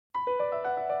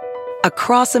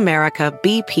Across America,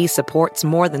 BP supports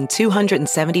more than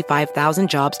 275,000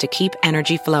 jobs to keep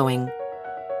energy flowing.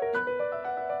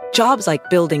 Jobs like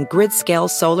building grid-scale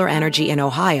solar energy in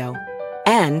Ohio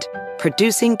and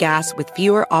producing gas with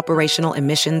fewer operational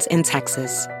emissions in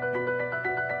Texas.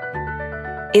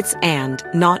 It's and,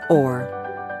 not or.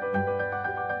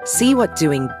 See what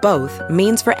doing both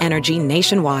means for energy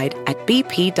nationwide at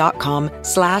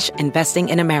bp.com/investing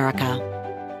in America.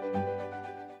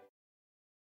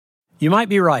 You might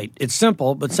be right. It's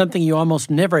simple, but something you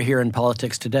almost never hear in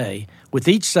politics today, with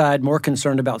each side more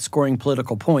concerned about scoring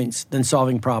political points than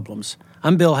solving problems.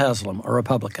 I'm Bill Haslam, a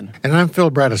Republican. And I'm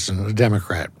Phil Bredesen, a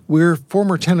Democrat. We're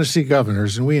former Tennessee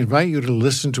governors, and we invite you to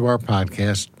listen to our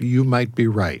podcast, You Might Be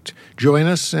Right. Join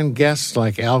us and guests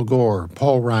like Al Gore,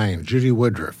 Paul Ryan, Judy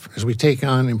Woodruff, as we take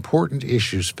on important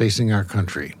issues facing our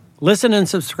country. Listen and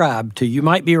subscribe to You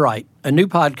Might Be Right, a new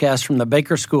podcast from the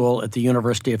Baker School at the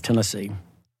University of Tennessee.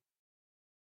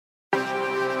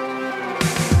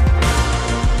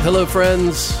 Hello,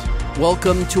 friends.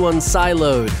 Welcome to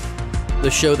Unsiloed, the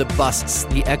show that busts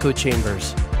the echo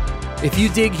chambers. If you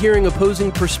dig hearing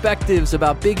opposing perspectives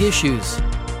about big issues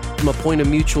from a point of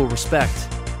mutual respect,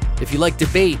 if you like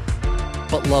debate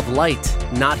but love light,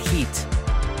 not heat,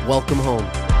 welcome home.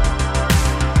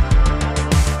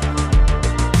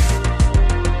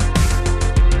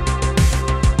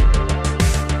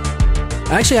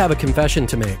 I actually have a confession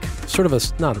to make. Sort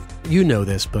of you know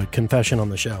this, but confession on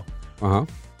the show. Uh-huh.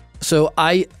 So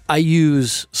I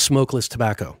use smokeless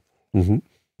tobacco. Mm-hmm.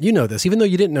 You know this, even though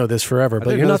you didn't know this forever,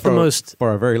 but you're not the most...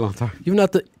 For a very long time. You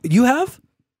have?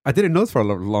 I didn't know this for a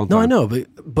long time. No, I know,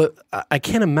 but I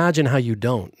can't imagine how you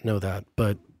don't know that.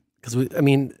 But, because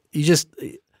you just...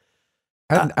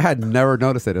 I had never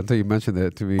noticed it until you mentioned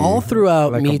it to me. All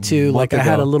throughout Me Too, like I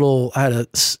had a little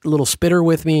spitter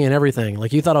with me and everything.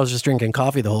 Like you thought I was just drinking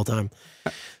coffee the whole time.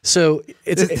 So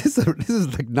this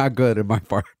is like not good in my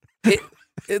part.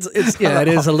 It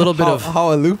is a little bit of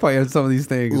how aloof I am in some of these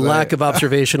things. Lack of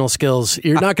observational skills.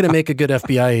 You're not going to make a good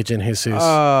FBI agent, Jesus.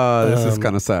 This is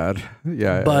kind of sad.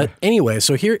 Yeah. But anyway,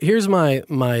 so here's my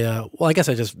well, I guess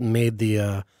I just made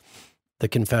the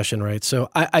confession, right? So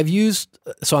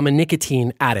I'm a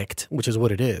nicotine addict, which is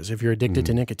what it is. If you're addicted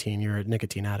to nicotine, you're a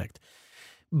nicotine addict.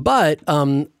 But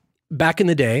back in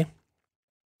the day,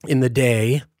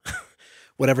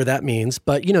 whatever that means,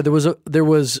 but there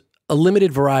was a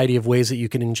limited variety of ways that you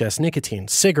can ingest nicotine.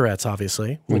 Cigarettes,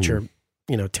 obviously, which are,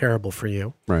 terrible for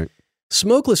you. Right.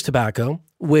 Smokeless tobacco,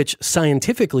 which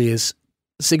scientifically is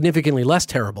significantly less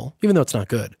terrible, even though it's not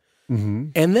good. Mm-hmm.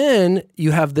 And then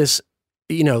you have this,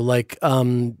 basically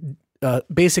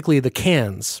the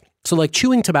cans. So like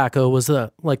chewing tobacco was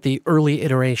the early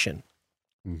iteration.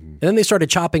 Mm-hmm. And then they started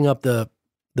chopping up the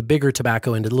bigger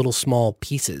tobacco into little small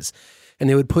pieces. And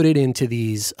they would put it into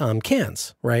these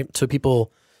cans, right? So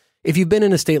people... If you've been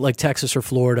in a state like Texas or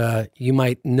Florida, you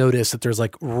might notice that there's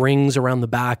like rings around the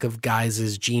back of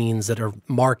guys' jeans that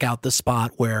mark out the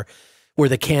spot where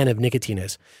the can of nicotine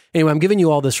is. Anyway, I'm giving you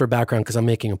all this for background because I'm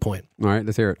making a point. All right,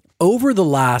 let's hear it. Over the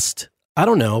last,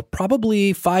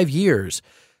 probably 5 years,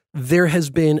 there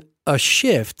has been a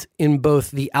shift in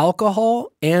both the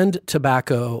alcohol and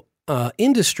tobacco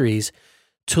industries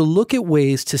to look at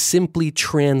ways to simply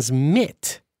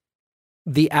transmit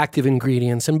the active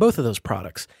ingredients in both of those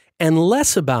products, and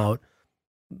less about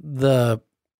the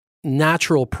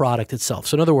natural product itself.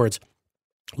 So in other words,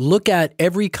 look at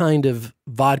every kind of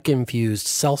vodka-infused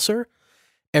seltzer.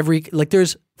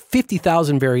 There's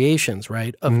 50,000 variations,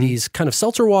 right, of these kind of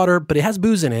seltzer water, but it has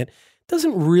booze in it. It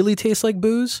doesn't really taste like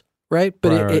booze, right?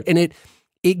 But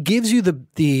it gives you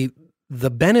the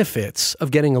benefits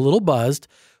of getting a little buzzed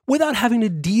without having to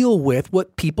deal with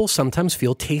what people sometimes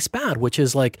feel tastes bad, which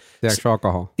is like... The actual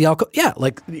alcohol. Yeah,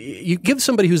 like you give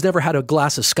somebody who's never had a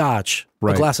glass of scotch,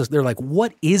 they're like,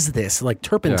 what is this? Like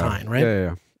turpentine, right?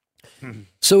 Yeah.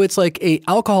 So it's like a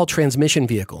alcohol transmission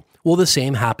vehicle. Well, the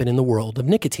same happened in the world of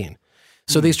nicotine.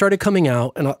 So they started coming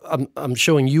out, and I'm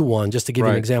showing you one just to give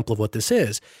you an example of what this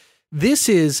is. This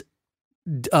is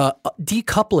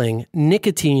decoupling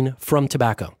nicotine from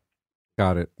tobacco.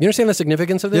 Got it. You understand the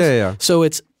significance of this? Yeah. So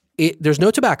there's no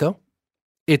tobacco.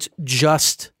 It's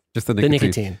just the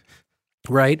nicotine,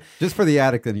 right? Just for the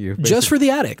addict in you. Basically. Just for the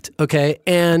addict, okay?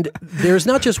 And there's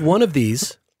not just one of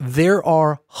these. There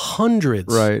are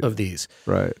hundreds of these.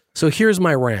 Right. So here's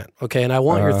my rant, okay? And I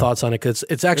want your thoughts on it because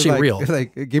it's actually real. It's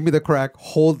like, give me the crack,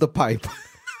 hold the pipe.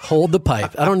 Hold the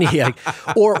pipe. I don't need,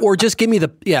 or just give me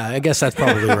I guess that's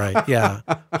probably right. Yeah.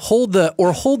 Hold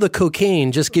the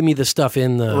cocaine, just give me the stuff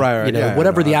in the,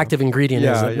 whatever the active ingredient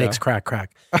is that makes crack.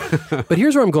 But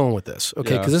here's where I'm going with this,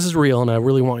 okay? Because this is real and I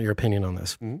really want your opinion on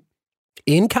this. Mm-hmm.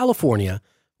 In California,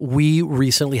 we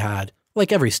recently had,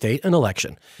 like every state, an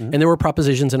election. And there were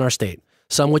propositions in our state,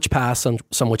 some which passed,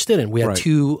 some which didn't. We had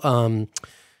two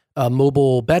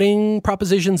mobile betting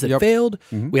propositions that failed.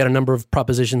 We had a number of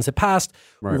propositions that passed.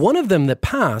 One of them that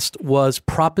passed was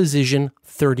Proposition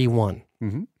 31.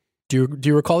 Do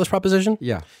you recall this proposition?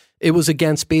 Yeah. It was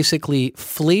against basically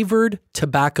flavored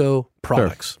tobacco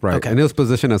products. Sure, right. Okay. And it was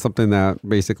positioned as something that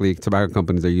basically tobacco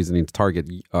companies are using to target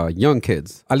young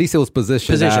kids. At least it was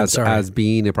positioned as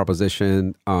being a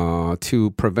proposition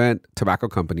to prevent tobacco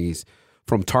companies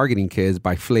from targeting kids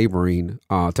by flavoring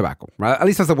tobacco. Right? At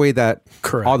least that's the way that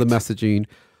all the messaging.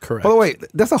 Correct. By the way,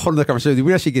 that's a whole other conversation.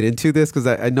 We actually get into this because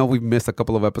I know we've missed a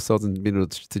couple of episodes and been able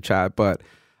to chat, but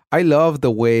I love the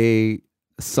way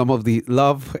some of the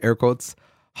air quotes,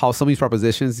 how some of these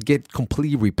propositions get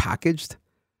completely repackaged.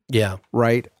 Yeah.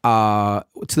 Right. To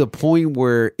the point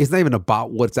where it's not even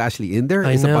about what's actually in there.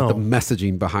 It's about the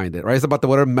messaging behind it. Right. It's about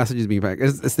whatever message is being back.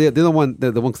 It's the other one.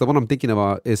 The one I'm thinking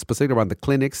about is specifically around the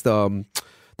clinics, the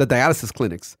dialysis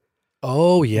clinics.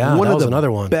 Oh yeah, that was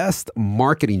another one. Best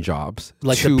marketing jobs.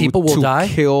 Like the people will die.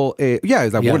 Kill. It's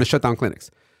like we're going to shut down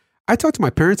clinics. I talked to my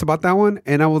parents about that one,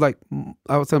 and I was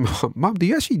telling Mom, do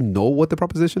you actually know what the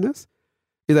proposition is?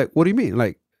 He's like, what do you mean?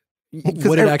 Like,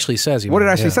 what it actually says. What it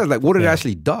actually says, like what it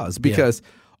actually does, because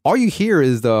all you hear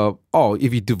is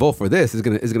if you do vote for this, it's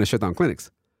gonna shut down clinics.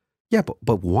 Yeah,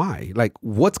 but why? Like,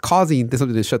 what's causing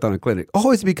something to shut down a clinic?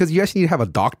 Oh, it's because you actually need to have a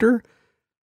doctor,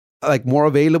 like more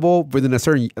available within a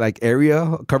certain like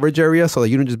coverage area, so that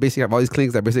you don't just basically have all these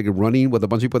clinics that are basically running with a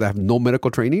bunch of people that have no medical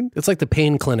training. It's like the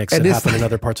pain clinics that happen in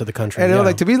other parts of the country.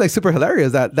 And to me, like super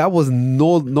hilarious that was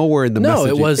nowhere in the messaging. No,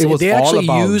 it was they all actually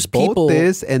about use people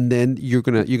this, and then you're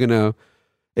gonna.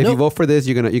 If you vote for this,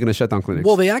 you're gonna shut down clinics.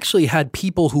 Well, they actually had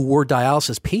people who were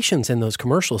dialysis patients in those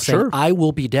commercials saying, "I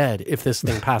will be dead if this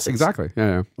thing passes." Exactly.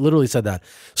 Yeah. Literally said that.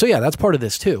 So yeah, that's part of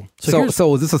this too.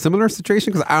 So is this a similar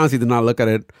situation? Because I honestly did not look at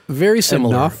it very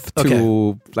similar enough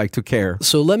to care.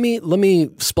 So let me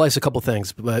splice a couple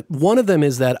things. But one of them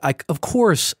is that I, of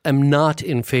course, am not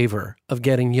in favor of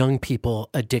getting young people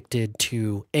addicted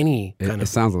to any kind of. It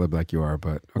sounds a little bit like you are,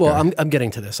 but okay. Well, I'm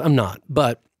getting to this. I'm not,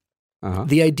 but.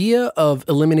 The idea of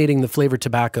eliminating the flavored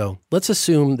tobacco, let's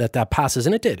assume that passes,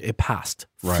 and it did. It passed.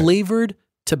 Right. Flavored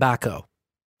tobacco.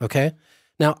 Okay?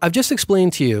 Now, I've just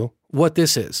explained to you what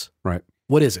this is. Right.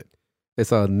 What is it?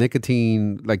 It's a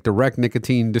nicotine, like direct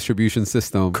nicotine distribution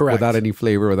system. Correct. Without any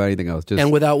flavor, without anything else.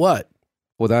 And without what?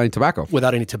 Without any tobacco.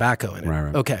 Without any tobacco in it.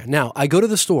 Right. Okay. Now, I go to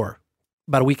the store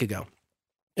about a week ago,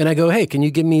 and I go, hey, can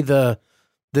you give me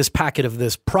this packet of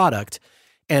this product?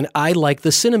 And I like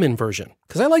the cinnamon version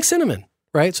because I like cinnamon,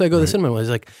 right? So I go to the cinnamon one.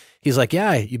 He's like,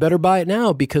 yeah, you better buy it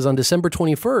now because on December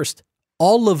 21st,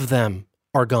 all of them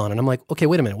are gone. And I'm like, okay,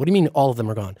 wait a minute. What do you mean all of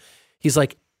them are gone? He's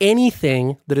like,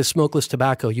 anything that is smokeless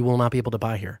tobacco, you will not be able to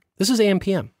buy here. This is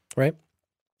AM/PM, right?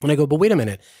 And I go, but wait a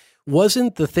minute.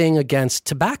 Wasn't the thing against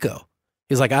tobacco?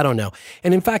 He's like, I don't know.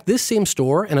 And in fact, this same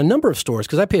store and a number of stores,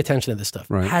 because I pay attention to this stuff,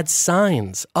 had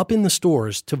signs up in the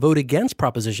stores to vote against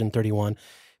Proposition 31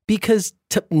 because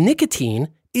nicotine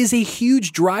is a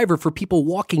huge driver for people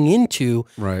walking into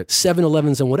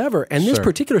 7-Elevens and whatever. And this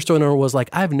particular store owner was like,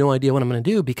 I have no idea what I'm going to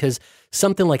do because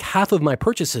something like half of my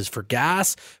purchases for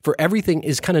gas, for everything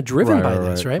is kind of driven by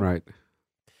this, right?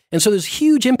 And so there's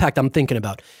huge impact I'm thinking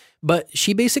about. But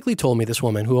she basically told me, this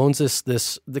woman who owns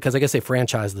this because I guess they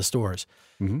franchise the stores,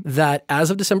 that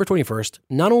as of December 21st,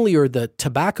 not only are the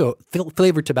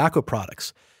flavored tobacco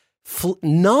products,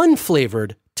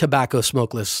 non-flavored tobacco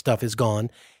smokeless stuff is gone,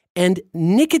 and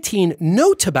nicotine,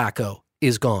 no tobacco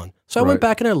is gone. So I went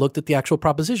back and I looked at the actual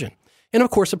proposition. And of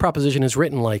course, the proposition is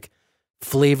written like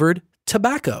flavored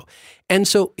tobacco. And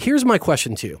so here's my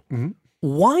question to you.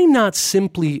 Why not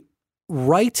simply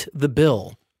write the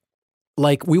bill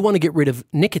like we want to get rid of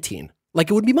nicotine? Like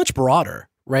it would be much broader,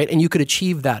 right? And you could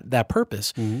achieve that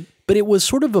purpose. But it was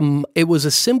sort of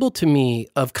a symbol to me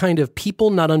of kind of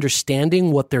people not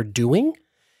understanding what they're doing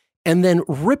and then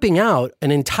ripping out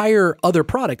an entire other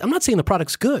product. I'm not saying the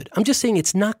product's good. I'm just saying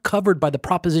it's not covered by the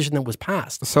proposition that was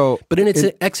passed. But in its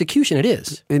execution, it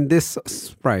is. In this,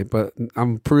 but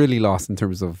I'm pretty lost in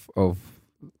terms of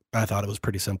I thought it was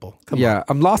pretty simple.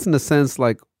 I'm lost in the sense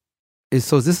like, is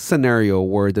this a scenario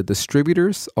where the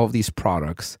distributors of these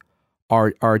products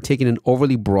are taking an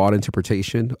overly broad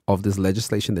interpretation of this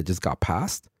legislation that just got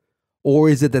passed? Or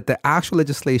is it that the actual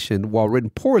legislation, while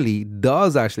written poorly,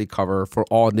 does actually cover for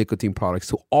all nicotine products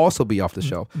to also be off the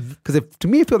shelf? Because to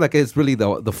me, I feel like it's really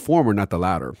the former, not the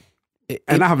latter.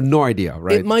 And I have no idea,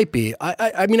 right? It might be.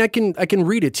 I mean, I can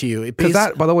read it to you.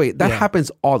 Because by the way, that happens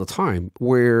all the time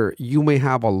where you may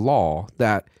have a law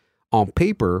that on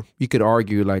paper, you could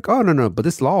argue like, oh, no, but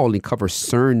this law only covers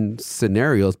certain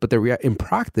scenarios. But in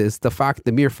practice,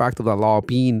 the mere fact of that law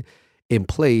being in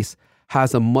place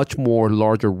has a much more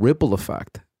larger ripple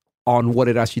effect on what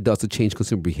it actually does to change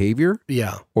consumer behavior,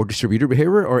 or distributor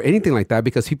behavior, or anything like that,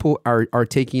 because people are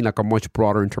taking like a much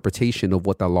broader interpretation of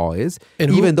what that law is,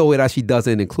 and even though it actually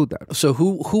doesn't include that. So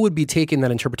who would be taking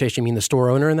that interpretation? You mean the store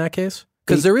owner in that case?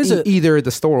 Because there is either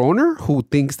the store owner who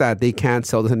thinks that they can't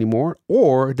sell this anymore,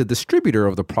 or the distributor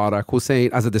of the product who's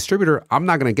saying, as a distributor, I'm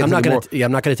not going to get this anymore.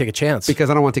 I'm not going to take a chance because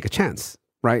I don't want to take a chance,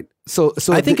 right? So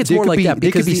I think it's more like that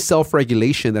because there could be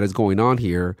self-regulation that is going on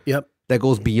here. Yep. That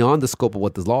goes beyond the scope of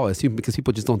what this law is, because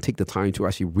people just don't take the time to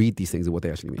actually read these things and what they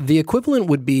actually mean. The equivalent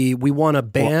would be we want to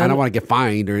ban. Well, I don't want to get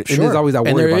fined, and there's always that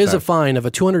worry about that. And there is a fine of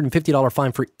a $250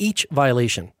 fine for each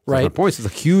violation, right? So points is a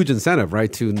huge incentive,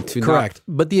 right? To correct.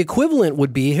 But the equivalent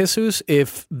would be, Jesus,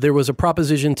 if there was a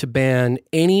proposition to ban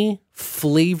any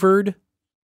flavored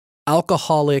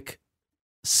alcoholic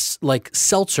like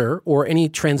seltzer or any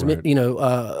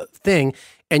thing,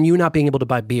 and you not being able to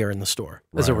buy beer in the store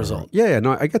as a result. Yeah,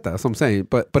 no, I get that. That's what I'm saying.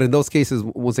 But in those cases,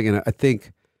 once again, I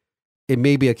think it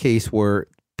may be a case where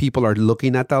people are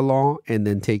looking at that law and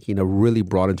then taking a really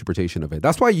broad interpretation of it.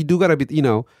 That's why you do got to be,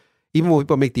 even when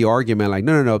people make the argument like,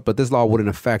 no, but this law wouldn't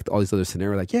affect all these other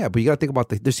scenarios. Like, yeah, but you got to think about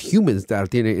there's humans that are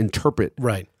going to interpret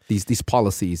these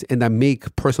policies and that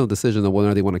make personal decisions on whether or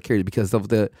not they want to carry it because of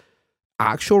the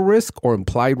actual risk or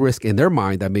implied risk in their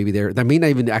mind that may not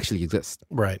even actually exist.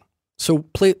 Right. So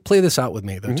play this out with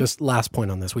me, though. Just last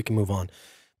point on this. We can move on.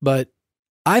 But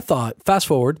I thought, fast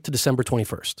forward to December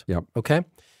 21st. Yep. Okay?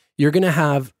 You're going to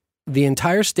have the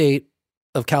entire state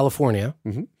of California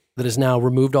that has now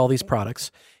removed all these products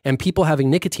and people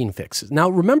having nicotine fixes. Now,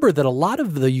 remember that a lot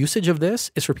of the usage of this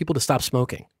is for people to stop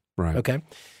smoking. Right. Okay?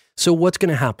 So what's going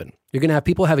to happen? You're going to have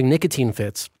people having nicotine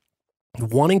fits,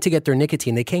 wanting to get their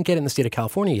nicotine. They can't get it in the state of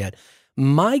California yet.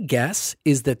 My guess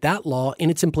is that law in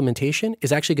its implementation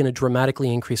is actually going to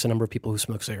dramatically increase the number of people who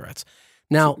smoke cigarettes.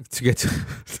 Now, to get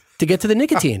to the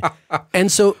nicotine.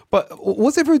 And so, but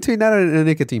what's the difference between that and a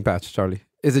nicotine patch, Charlie?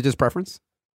 Is it just preference?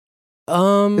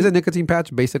 Is a nicotine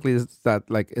patch basically isn't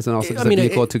also just a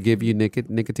vehicle to give you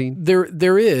nicotine?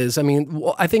 There is. I mean,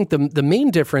 I think the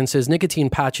main difference is nicotine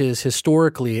patches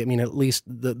historically. I mean, at least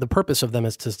the purpose of them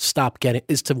is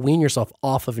to wean yourself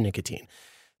off of nicotine.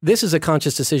 This is a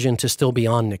conscious decision to still be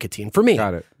on nicotine. For me,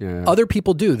 got it. Yeah. Other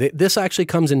people do. This actually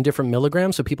comes in different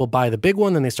milligrams, so people buy the big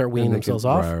one, then they start weaning themselves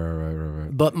off. Right.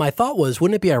 But my thought was,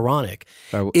 wouldn't it be ironic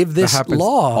if this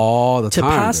law to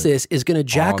pass this is going to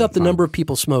jack up the number of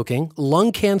people smoking,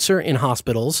 lung cancer in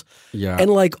hospitals, and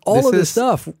like all of this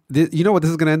stuff? You know what this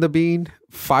is going to end up being?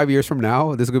 5 years from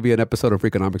now, this is going to be an episode of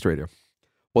Freakonomics Radio.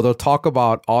 Well, they'll talk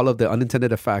about all of the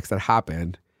unintended effects that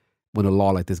happen when a law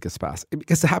like this gets passed,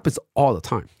 because it happens all the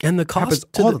time. And the cost happens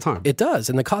all the time. It does.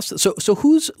 And the cost. So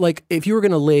who's like, if you were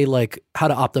going to lay like how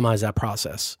to optimize that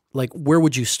process, like where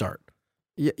would you start?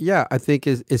 Yeah, I think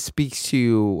it speaks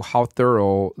to how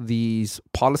thorough these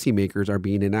policymakers are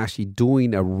being and actually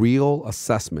doing a real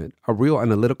assessment, a real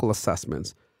analytical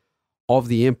assessments of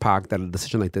the impact that a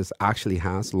decision like this actually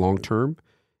has long term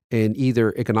in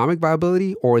either economic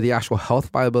viability or the actual health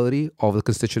viability of the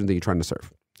constituent that you're trying to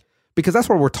serve. Because that's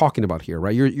what we're talking about here,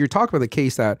 right? You're talking about the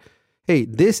case that, hey,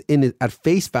 this at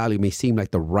face value may seem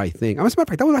like the right thing. As a matter of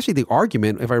fact, that was actually the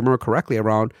argument, if I remember correctly,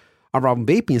 around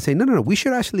vaping and saying, no, we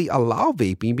should actually allow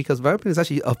vaping because vaping is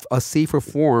actually a safer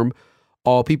form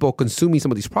of people consuming some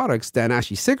of these products than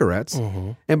actually cigarettes.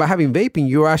 And by having vaping,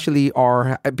 you're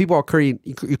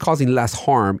causing less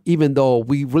harm, even though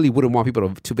we really wouldn't want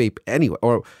people to vape anyway,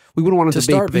 or we wouldn't want them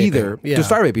to vape either, to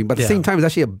start vaping. But at the same time, it's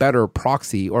actually a better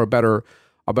proxy or a better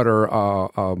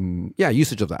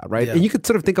usage of that, right? And you could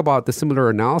sort of think about the similar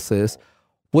analysis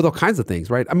with all kinds of things,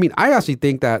 right? I mean, I actually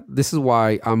think that this is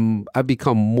why I've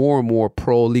become more and more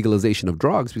pro legalization of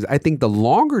drugs, because I think the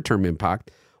longer term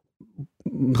impact,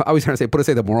 I always trying to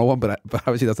say the moral one, but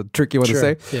obviously that's a tricky one to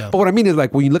say. Yeah. But what I mean is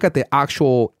like when you look at the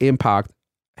actual impact,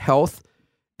 health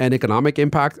and economic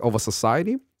impact of a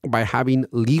society by having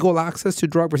legal access to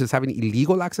drugs versus having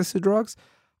illegal access to drugs,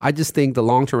 I just think the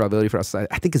long-term viability for our society,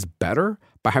 I think is better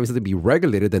by having something be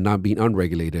regulated than not being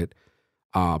unregulated.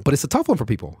 But it's a tough one for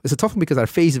people. It's a tough one because at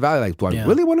face value, like, do I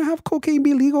really want to have cocaine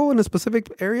be legal in a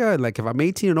specific area? Like, if I'm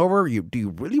 18 and over, do you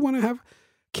really want to have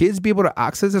kids be able to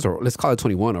access this? Or let's call it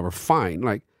 21 over, fine.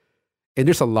 Like, and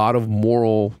there's a lot of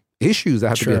moral issues that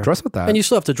have to be addressed with that. And you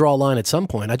still have to draw a line at some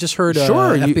point. I just heard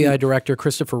FBI Director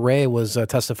Christopher Wray was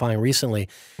testifying recently,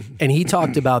 and he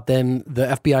talked about the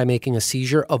FBI making a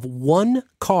seizure of one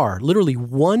car, literally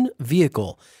one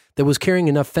vehicle, that was carrying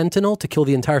enough fentanyl to kill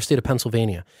the entire state of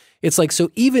Pennsylvania. It's like,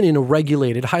 so even in a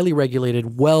regulated, highly regulated,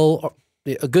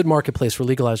 a good marketplace for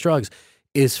legalized drugs,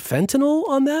 is fentanyl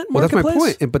on that marketplace? That's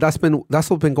my point. But that's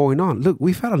what's been going on. Look,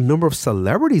 we've had a number of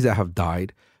celebrities that have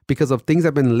died because of things that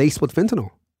have been laced with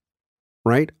fentanyl.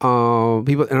 Right?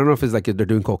 People, and I don't know if it's like they're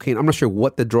doing cocaine. I'm not sure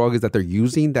what the drug is that they're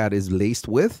using that is laced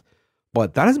with,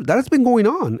 but that has been going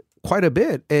on quite a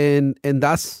bit. And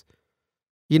that's,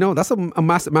 that's a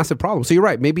massive problem. So you're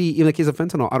right. Maybe in the case of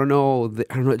fentanyl, I don't know.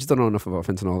 I just don't know enough about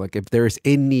fentanyl. Like if there's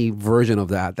any version of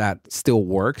that still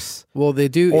works. Well, they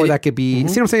do. Or that could be,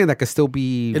 see what I'm saying? That could still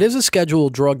be. It is a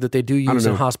scheduled drug that they do use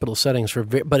in hospital settings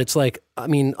but it's like,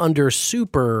 under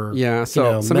super. Yeah.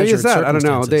 So maybe it's that. I don't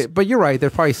know. But you're right.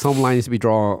 There's probably some lines to be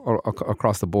drawn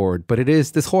across the board. But it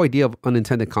is, this whole idea of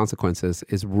unintended consequences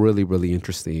is really, really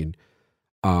interesting.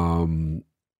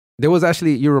 There was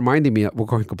actually, you reminded me, we're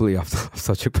going completely off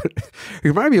subject, but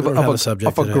you reminded me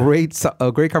of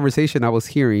a great conversation I was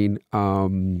hearing.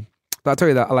 I'll tell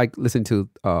you that I like listening to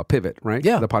Pivot, right?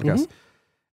 Yeah. The podcast.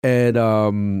 And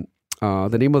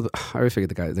the name of, I always forget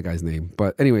the guy's name.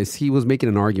 But anyways, he was making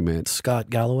an argument.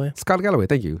 Scott Galloway,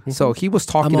 thank you. So he was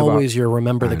talking about. I'm always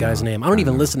remember the guy's name. I don't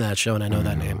even listen to that show and I know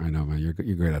that name. I know, man. You're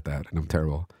great at that and I'm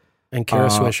terrible. And Kara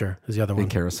Swisher is the other one. And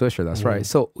Kara Swisher, that's right.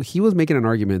 So he was making an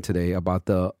argument today about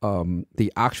the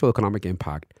actual economic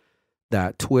impact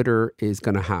that Twitter is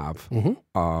going to have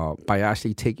by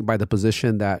actually by the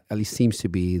position that at least seems to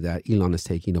be that Elon is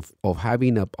taking of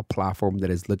having a platform that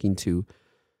is looking to,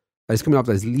 is coming up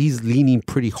as he's leaning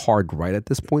pretty hard right at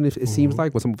this point, it seems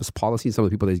like, with some of his policies, some of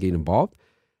the people that he's getting involved,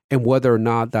 and whether or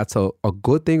not that's a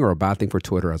good thing or a bad thing for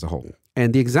Twitter as a whole.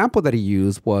 And the example that he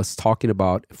used was talking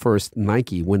about first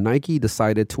Nike. When Nike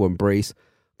decided to embrace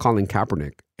Colin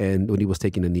Kaepernick and when he was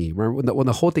taking a knee, remember when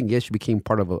the whole thing actually became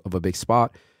part of a big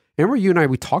spot. And remember you and I,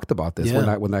 we talked about this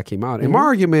when that came out. And my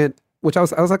argument, which I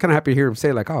was kind of happy to hear him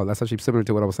say, like, oh, that's actually similar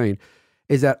to what I was saying,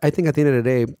 is that I think at the end of the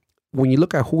day, when you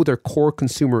look at who their core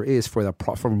consumer is for the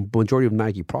majority of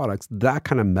Nike products, that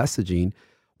kind of messaging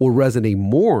will resonate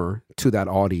more to that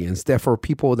audience. Therefore,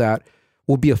 people that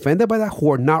will be offended by that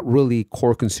who are not really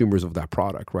core consumers of that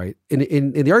product, right?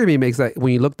 And the argument makes that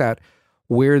when you looked at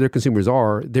where their consumers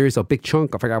are, there's a big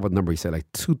chunk, I forgot what number he said, like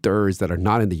 2/3 that are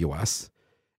not in the U.S.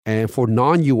 And for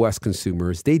non-U.S.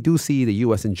 consumers, they do see the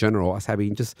U.S. in general as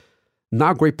having just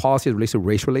not great policy as relates to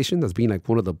race relations, as being like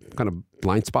one of the kind of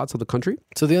blind spots of the country.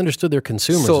 So they understood their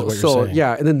consumers, is what you're saying.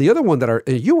 Yeah. And then the other one that are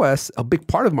in the U.S., a big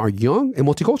part of them are young and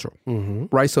multicultural,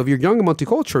 right? So if you're young and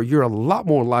multicultural, you're a lot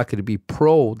more likely to be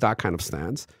pro that kind of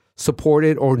stance,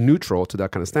 supported or neutral to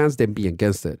that kind of stance than be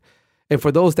against it. And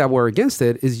for those that were against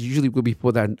it, is usually will be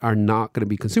people that are not going to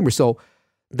be consumers. So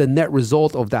the net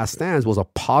result of that stance was a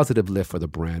positive lift for the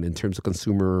brand in terms of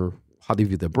consumer, how they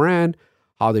view the brand,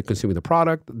 how they're consuming the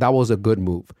product. That was a good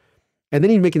move. And then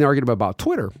he's making the argument about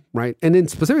Twitter, right? And then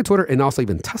specifically Twitter and also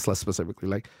even Tesla specifically.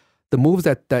 Like the moves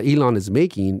that Elon is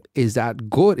making, is that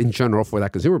good in general for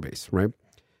that consumer base, right?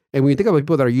 And when you think about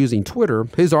people that are using Twitter,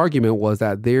 his argument was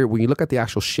that when you look at the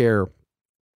actual share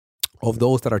of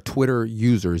those that are Twitter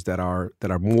users that are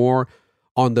more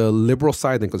on the liberal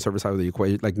side than conservative side of the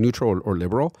equation, like neutral or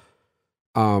liberal,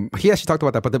 he actually talked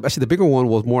about that, but the bigger one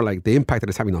was more like the impact that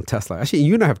it's having on Tesla. Actually,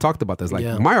 you and I have talked about this.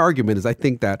 Like my argument is I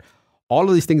think that all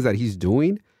of these things that he's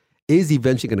doing is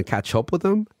eventually going to catch up with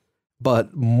him.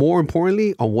 But more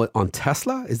importantly, on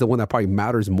Tesla is the one that probably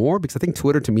matters more, because I think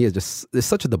Twitter to me is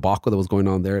such a debacle that was going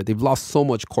on there. They've lost so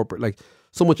much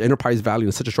so much enterprise value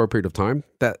in such a short period of time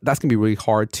that's going to be really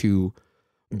hard to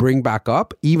bring back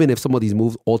up, even if some of these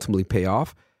moves ultimately pay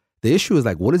off. The issue is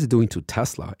like, what is it doing to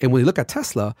Tesla? And when you look at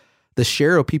Tesla, the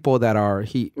share of people that I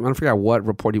don't forget what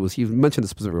report he mentioned the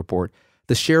specific report,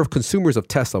 the share of consumers of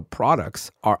Tesla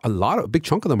products are a big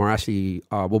chunk of them are actually,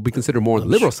 will be considered more on the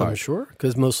liberal side. I'm sure,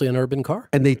 because mostly an urban car.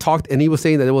 And he was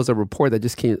saying that there was a report that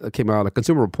just came out, a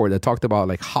consumer report that talked about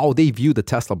like how they view the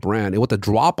Tesla brand and what the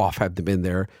drop-off had been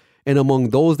there. And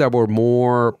among those that were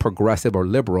more progressive or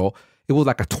liberal, it was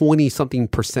like a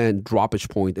 20-something% droppage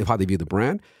point of how they view the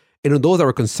brand. And in those that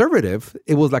were conservative,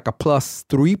 it was like a plus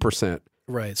 3%.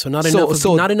 Right. So not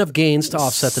enough gains to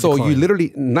offset the decline. So you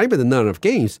literally, not even not enough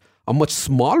gains, a much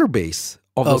smaller base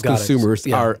of those consumers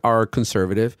are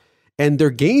conservative, and their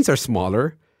gains are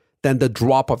smaller than the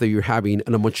drop-off that you're having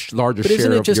in a much larger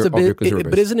share of your consumer base.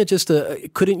 But isn't it just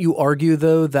couldn't you argue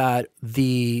though that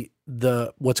the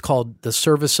what's called the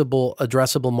serviceable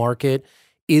addressable market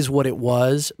is what it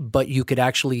was, but you could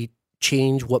actually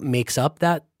change what makes up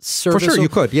that service? For sure, you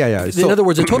could. Yeah. In other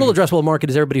words, a total addressable market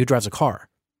is everybody who drives a car.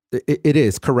 It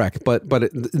is correct, but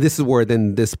this is where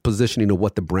then this positioning of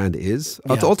what the brand is.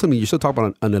 Ultimately, you're still talking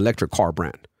about an electric car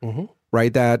brand,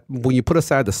 right? That when you put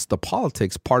aside the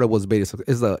politics, part of what's made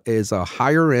it is a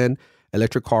higher end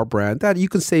electric car brand that you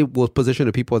can say will position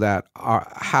the people that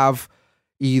have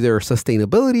either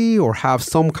sustainability or have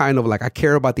some kind of like, I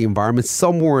care about the environment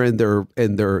somewhere in their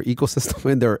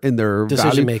ecosystem, in their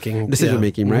decision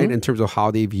making, right? In terms of how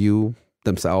they view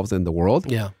themselves in the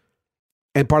world. Yeah.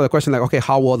 And part of the question, like, okay,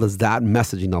 how well does that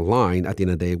messaging align at the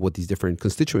end of the day with these different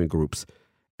constituent groups?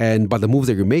 And by the moves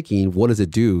that you're making, what does it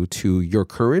do to your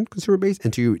current consumer base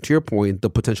and to your point, the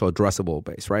potential addressable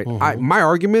base, right? My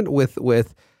argument with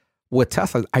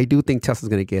Tesla, I do think Tesla's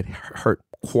going to get hurt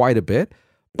quite a bit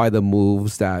by the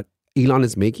moves that Elon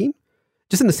is making.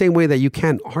 Just in the same way that you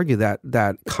can't argue that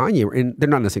Kanye, and they're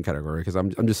not in the same category because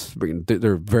I'm just bringing,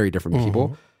 they're very different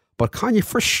people. But Kanye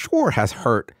for sure has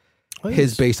hurt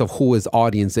his base of who his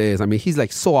audience is. I mean, he's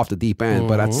like so off the deep end.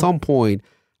 But at some point,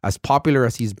 as popular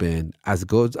as he's been, as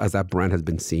good as that brand has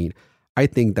been seen, I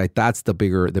think that's the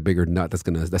bigger nut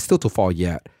that's still to fall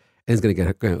yet, and is going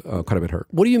to get quite a bit hurt.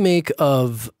 What do you make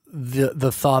of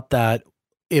the thought that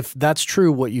if that's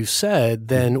true, what you said,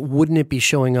 then wouldn't it be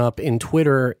showing up in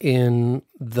Twitter in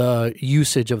the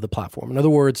usage of the platform? In other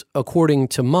words, according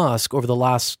to Musk, over the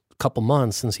last couple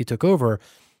months since he took over,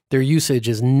 their usage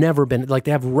has never been, like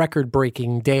they have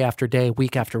record-breaking day after day,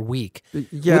 week after week.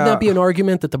 Yeah. Wouldn't that be an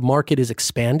argument that the market is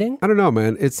expanding? I don't know,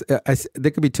 man.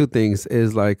 There could be two things.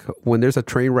 Is like when there's a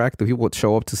train wreck, do people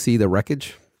show up to see the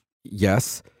wreckage?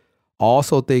 Yes.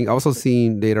 Also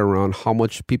seeing data around how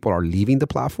much people are leaving the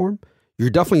platform. You're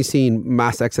definitely seeing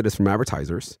mass exodus from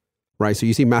advertisers, right? So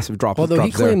you see massive drops. Although he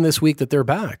claimed this week that they're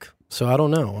back. So I don't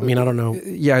know. I mean, I don't know.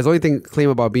 Yeah, his only claim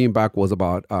about being back was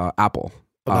about Apple.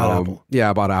 Apple. Yeah,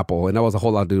 about Apple. And that was a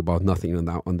whole lot to do about nothing in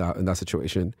that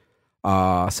situation.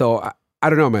 So I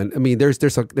don't know, man. I mean,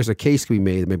 there's a case to be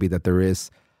made maybe that there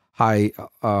is high,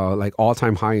 like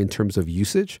all-time high in terms of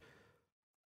usage.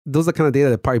 Those are the kind of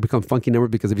data that probably become funky numbers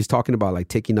because if he's talking about like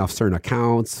taking off certain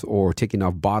accounts or taking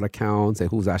off bot accounts and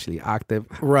who's actually active,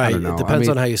 right? I don't know. It depends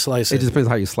on how you slice it. It just depends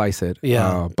how you slice it.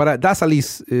 Yeah, but that's at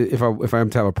least if I am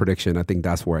to have a prediction, I think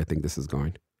that's where I think this is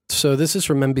going. So this is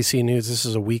from NBC News. This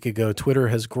is a week ago. Twitter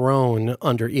has grown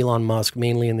under Elon Musk,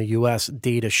 mainly in the U.S.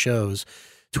 Data shows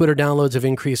Twitter downloads have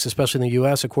increased, especially in the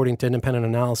U.S., according to independent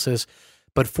analysis.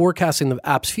 But forecasting the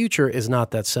app's future is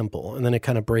not that simple. And then it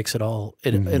kind of breaks it all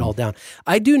down.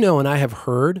 I do know, and I have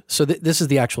heard, so this is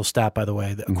the actual stat, by the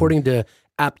way, that according to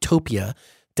Apptopia,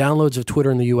 downloads of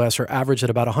Twitter in the U.S. are averaged at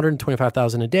about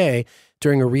 125,000 a day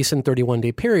during a recent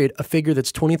 31-day period, a figure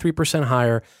that's 23%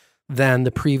 higher than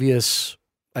the previous,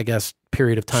 I guess,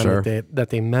 period of time that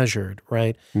they measured,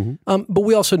 right? But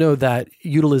we also know that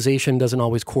utilization doesn't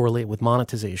always correlate with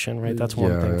monetization, right? That's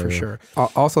one thing for sure. I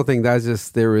also think that's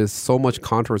just, there is so much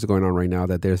controversy going on right now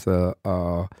that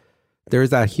there's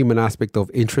that human aspect of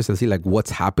interest and see like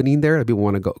what's happening there that people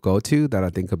want to go to that I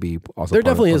think could be also. There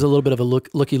definitely is a little bit of a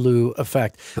looky-loo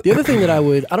effect. The other thing that I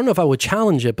don't know if I would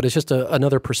challenge it, but it's just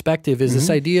another perspective is this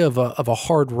idea of a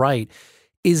hard right.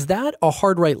 Is that a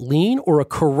hard right lean or a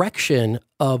correction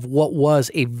of what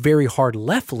was a very hard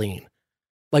left lean?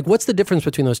 Like, what's the difference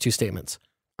between those two statements?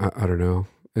 I don't know.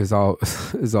 It's all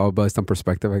based on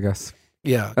perspective, I guess.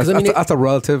 Yeah. That's a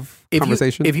relative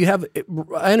conversation.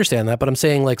 I understand that, but I'm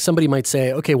saying like somebody might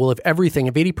say, okay, well, if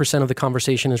 80% of the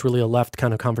conversation is really a left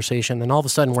kind of conversation, then all of a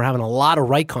sudden we're having a lot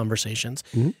of right conversations.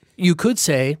 You could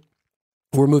say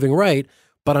we're moving right,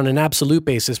 but on an absolute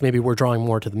basis, maybe we're drawing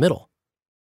more to the middle.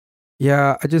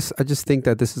 Yeah, I just think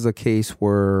that this is a case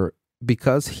where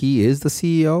because he is the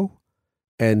CEO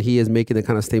and he is making the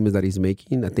kind of statements that he's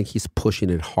making, I think he's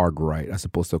pushing it hard right as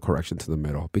opposed to a correction to the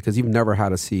middle because you've never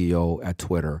had a CEO at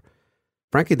Twitter.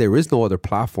 Frankly, there is no other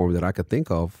platform that I could think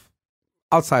of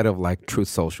outside of like Truth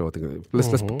Social.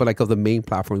 But like of the main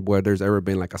platforms where there's ever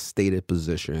been like a stated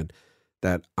position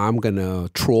that I'm going to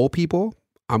troll people.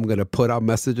 I'm going to put out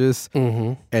messages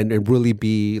and really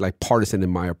be like partisan in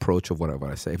my approach of whatever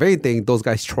I say. If anything, those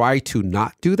guys try to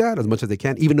not do that as much as they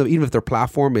can, even if their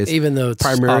platform is it's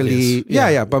primarily,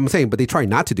 obvious. but they try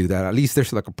not to do that. At least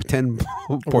there's like a pretend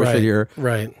portion here.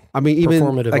 Right. I mean,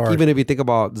 even if you think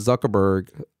about Zuckerberg,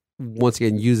 once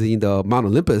again, using the Mount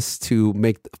Olympus to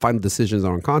make final decisions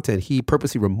on content, he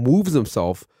purposely removes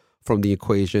himself from the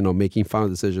equation of making final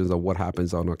decisions on what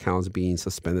happens on accounts being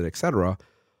suspended, etc.,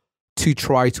 to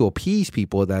try to appease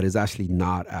people that is actually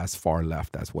not as far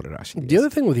left as what it actually is. The other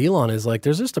thing with Elon is like,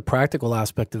 there's just a practical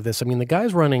aspect of this. I mean, the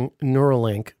guy's running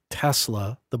Neuralink,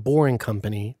 Tesla, the Boring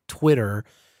Company, Twitter.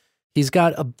 He's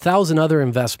got 1,000 other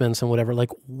investments and whatever. Like,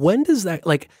 when does that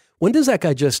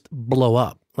guy just blow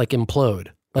up, like implode?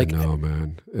 Like, no,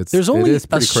 man. There's only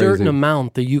a certain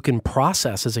amount that you can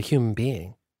process as a human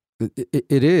being.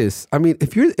 It is. I mean,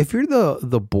 if you're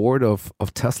the board of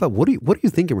Tesla, what are you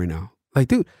thinking right now? Like,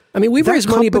 dude. I mean, we've raised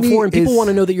money before, and people want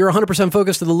to know that you're 100%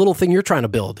 focused on the little thing you're trying to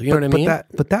build. You know what I mean?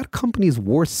 But that company is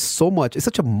worth so much. It's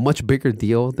such a much bigger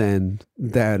deal than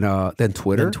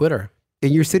Twitter.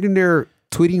 And you're sitting there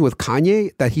tweeting with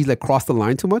Kanye that he's like crossed the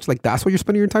line too much. Like, that's what you're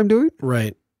spending your time doing?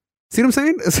 Right. See what I'm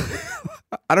saying?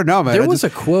 I don't know, man. There was a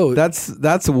quote.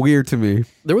 That's weird to me.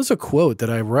 There was a quote that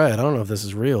I read. I don't know if this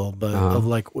is real, but of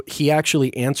like he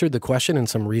actually answered the question in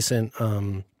some recent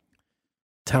town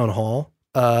hall.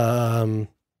 Of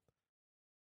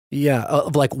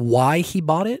like why he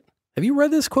bought it. Have you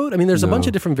read this quote? I mean, there's a bunch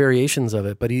of different variations of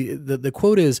it, but the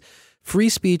quote is, "Free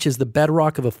speech is the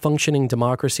bedrock of a functioning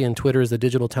democracy, and Twitter is the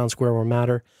digital town square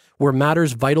where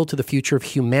matters vital to the future of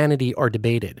humanity are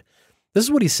debated." This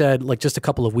is what he said like just a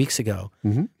couple of weeks ago.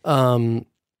 Mm-hmm.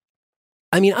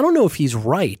 I mean, I don't know if he's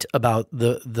right about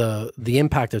the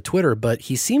impact of Twitter, but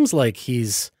he seems like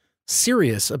he's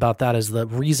serious about that as the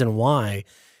reason why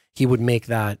he would make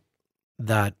that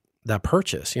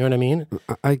purchase. You know what I mean?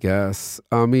 I guess.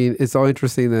 I mean, it's all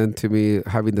interesting then to me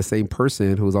having the same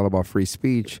person who's all about free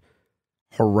speech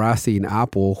harassing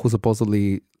Apple, who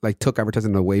supposedly like took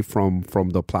advertising away from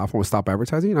the platform, stop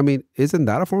advertising. I mean, isn't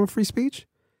that a form of free speech?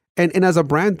 And as a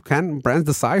brand, can brands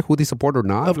decide who they support or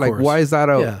not? Of like, course. why is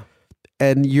that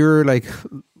and you're like,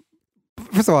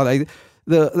 first of all, like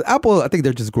the Apple, I think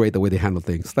they're just great the way they handle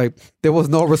things. Like, there was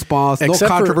no response, no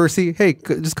controversy. Hey,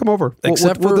 just come over. We'll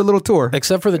do the little tour.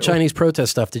 Except for the Chinese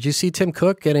protest stuff. Did you see Tim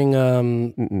Cook getting?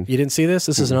 You didn't see this?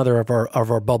 This is another of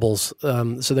our bubbles.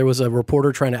 So there was a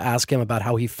reporter trying to ask him about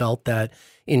how he felt that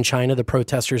in China the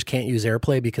protesters can't use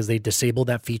AirPlay because they disabled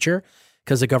that feature.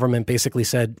 Because the government basically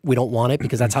said, we don't want it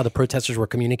because that's how the protesters were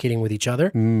communicating with each other.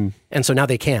 And so now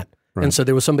they can't. Right. And so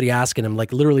there was somebody asking him,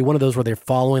 like literally one of those where they're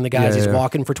following the guys. He's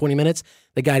walking for 20 minutes.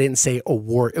 The guy didn't say a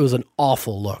word. It was an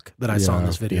awful look that I saw in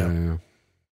this video.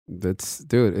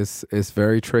 It's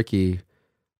very tricky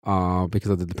because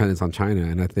of the dependence on China.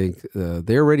 And I think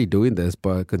they're already doing this,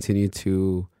 but continue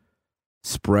to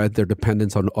spread their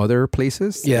dependence on other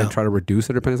places and try to reduce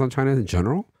their dependence on China in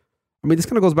general. I mean, this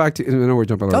kind of goes back to, I know we're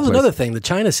jumping. That was another thing, the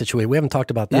China situation. We haven't talked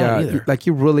about that either. Like,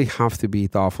 you really have to be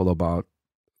thoughtful about,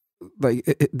 like,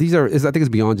 I think it's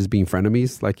beyond just being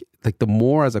frenemies. Like the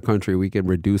more as a country we can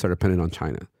reduce our dependence on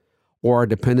China or our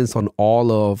dependence on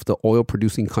all of the oil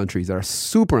producing countries that are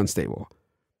super unstable,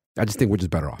 I just think we're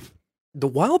just better off. The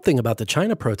wild thing about the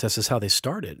China protests is how they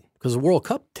started, because the World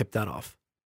Cup tipped that off.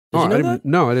 Did you know that?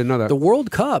 No, I didn't know that. The World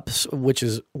Cups, which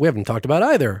is, we haven't talked about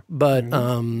either, but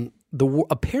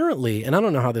apparently, and I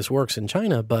don't know how this works in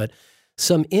China, but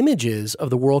some images of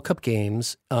the World Cup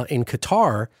games in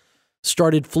Qatar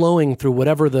started flowing through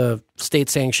whatever the state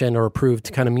sanctioned or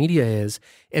approved kind of media is.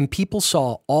 And people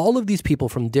saw all of these people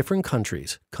from different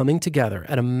countries coming together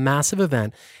at a massive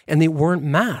event, and they weren't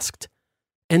masked.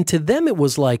 And to them, it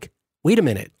was like, wait a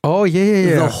minute. Oh,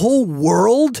 yeah. The whole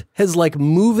world has like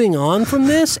moving on from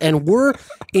this, and we're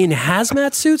in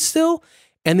hazmat suits still.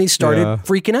 And they started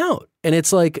freaking out. And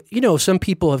it's like, you know, some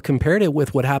people have compared it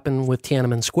with what happened with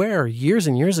Tiananmen Square years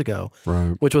and years ago,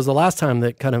 which was the last time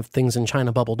that kind of things in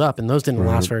China bubbled up, and those didn't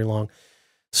last very long.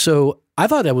 So I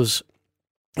thought it was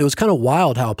kind of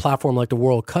wild how a platform like the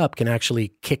World Cup can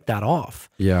actually kick that off.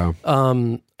 Yeah.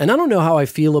 And I don't know how I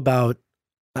feel about,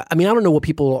 I mean, I don't know what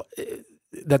people,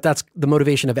 that's the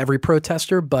motivation of every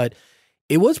protester, but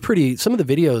it was some of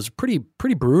the videos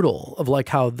pretty brutal of like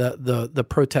how the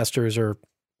protesters are,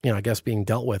 you know, I guess being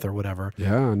dealt with or whatever.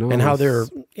 Yeah, no. And how they're,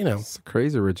 you know. It's a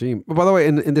crazy regime. But by the way,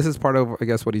 and this is part of, I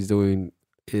guess, what he's doing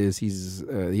is he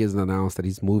has announced that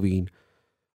he's moving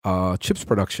chips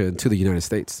production to the United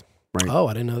States, right? Oh,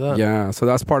 I didn't know that. Yeah, so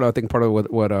that's part of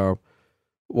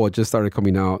what just started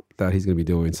coming out that he's going to be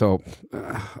doing. So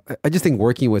I just think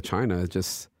working with China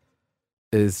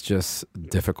is just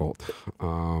difficult.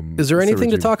 Is there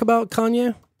anything to talk about,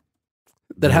 Kanye?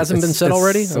 That hasn't been said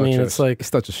already? I mean, it's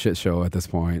such a shit show at this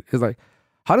point. It's like,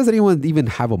 how does anyone even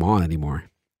have him on anymore?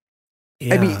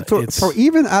 Yeah, I mean, for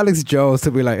even Alex Jones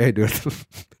to be like, hey, dude,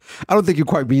 I don't think you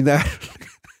quite mean that.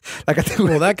 Like, I think,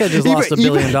 well, that guy just lost $1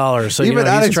 billion. So even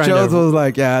Alex Jones was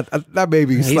like, yeah, that may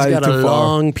be slightly too far. He's got a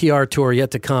long PR tour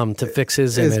yet to come to fix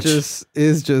his image.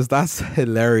 It's just that's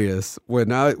hilarious. When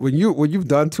you've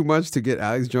done too much to get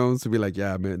Alex Jones to be like,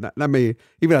 yeah, man, that may,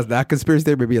 even as that conspiracy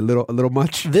theory, maybe a little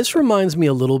much. This reminds me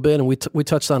a little bit, and we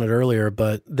touched on it earlier,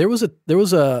 but there was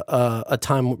a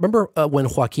time. Remember when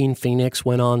Joaquin Phoenix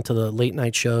went on to the late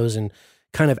night shows and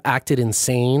kind of acted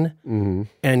insane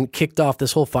and kicked off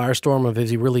this whole firestorm of, is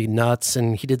he really nuts?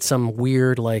 And he did some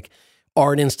weird like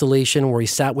art installation where he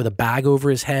sat with a bag over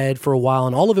his head for a while,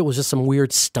 and all of it was just some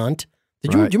weird stunt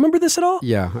Do you remember this at all?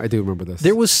 Yeah, I do remember this.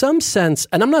 There was some sense,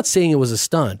 and I'm not saying it was a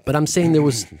stunt, but I'm saying there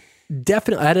was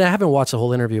definitely, I haven't watched the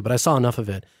whole interview, but I saw enough of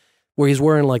it, where he's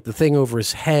wearing like the thing over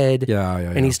his head.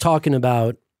 And he's talking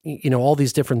about, all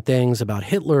these different things about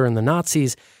Hitler and the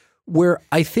Nazis, where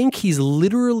I think he's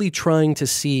literally trying to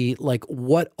see like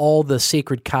what all the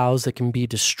sacred cows that can be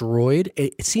destroyed.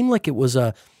 It seemed like it was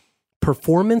a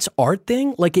performance art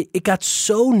thing. Like it got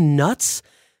so nuts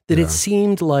that it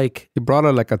seemed like... He brought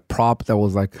out like a prop that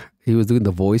was like, he was doing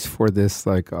the voice for this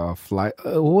like flight.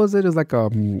 What was it? It was like...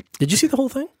 Did you see the whole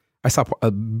thing? I saw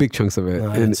big chunks of it.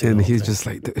 And he's just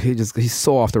like, he's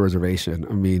so off the reservation.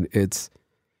 I mean,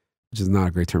 which is not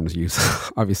a great term to use,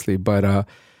 obviously, but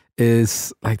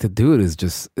is like the dude is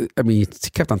just, I mean, he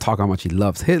kept on talking how much he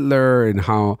loves Hitler and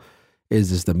how is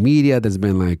just the media that's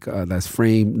been like, that's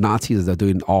framed Nazis as they're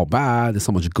doing all bad. There's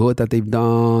so much good that they've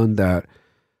done that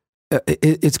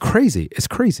it's crazy. It's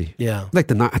crazy. Yeah. Like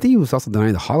I think he was also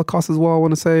denying the Holocaust as well, I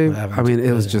want to say. I mean,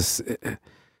 it was just...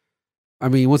 I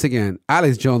mean, once again,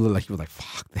 Alex Jones looked like he was like,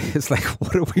 "Fuck this! Like,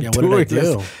 what are we doing? What did I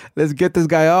do? Let's get this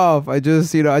guy off." I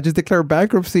just declared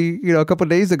bankruptcy, a couple of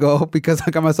days ago because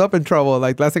I got myself in trouble.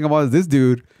 Like, last thing I want is this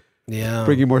dude,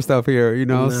 bringing more stuff here,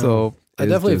 No. So I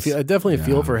definitely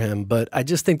feel for him, but I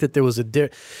just think that there was some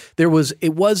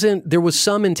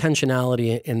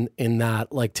intentionality in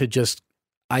that, like to just,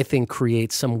 I think,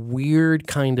 create some weird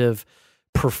kind of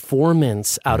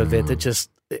performance out of it that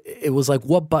just, it was like,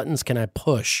 what buttons can I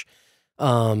push?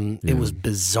 It was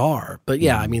bizarre, but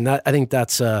I mean, I think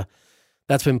that's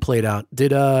been played out.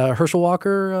 Did Herschel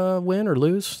Walker win or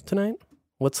lose tonight?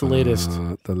 What's the latest?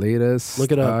 The latest.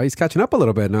 Look it up. He's catching up a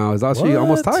little bit now. He's actually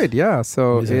almost tied. Yeah,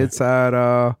 so it's at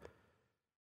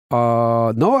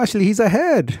no, actually he's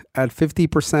ahead at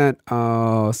 50%.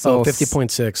 So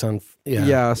 50.6 on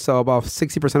yeah. So about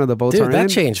 60% of the votes are in. That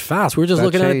changed fast. We were just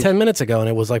looking at it 10 minutes ago, and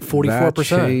it was like 44%. That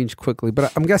changed quickly,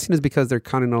 but I'm guessing it's because they're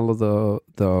counting all of the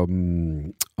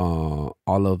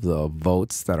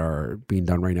votes that are being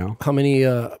done right now. How many?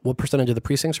 What percentage of the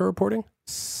precincts are reporting?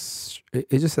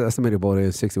 It just said estimated vote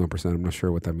is 61%. I'm not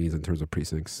sure what that means in terms of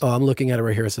precincts. Oh, I'm looking at it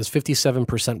right here. It says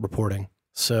 57% reporting.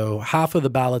 So half of the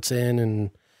ballots in, and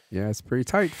yeah, it's pretty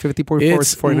tight. 50.4 to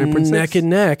 49.6. Neck and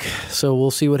neck. So we'll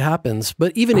see what happens.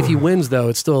 But even if he wins, though,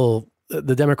 it's still,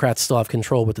 the Democrats still have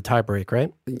control with the tiebreak,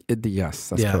 right? Yes,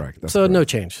 that's correct. That's so correct. No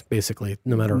change, basically,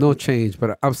 no matter. No change,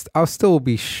 but I'll still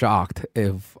be shocked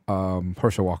if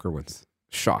Herschel Walker wins.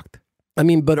 Shocked. I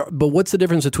mean, but what's the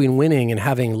difference between winning and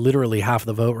having literally half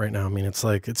the vote right now? I mean, it's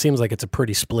like, it seems like it's a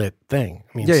pretty split thing.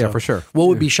 I mean, yeah, for sure. What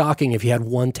would be shocking if you had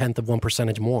 1/10 of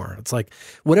 1% more? It's like,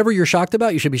 whatever you're shocked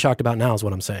about, you should be shocked about now is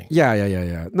what I'm saying.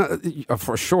 Yeah. No,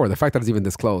 for sure. The fact that it's even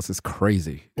this close is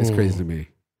crazy. It's crazy to me.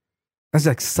 That's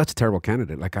like such a terrible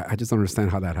candidate. Like, I just don't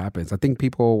understand how that happens. I think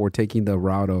people were taking the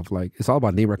route of like, it's all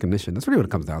about name recognition. That's really what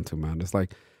it comes down to, man. It's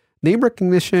like, name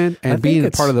recognition and being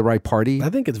part of the right party. I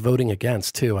think it's voting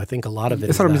against too. I think a lot of it.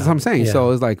 That's what I'm saying. Yeah.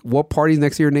 So it's like, what party's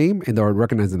next to your name, and they'll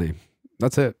recognize the name.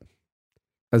 That's it.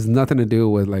 Has nothing to do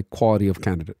with like quality of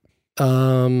candidate.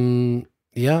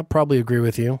 Yeah, probably agree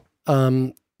with you.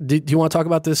 Do you want to talk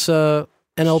about this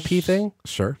NLP thing?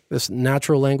 Sure. This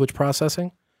natural language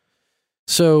processing.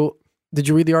 So, did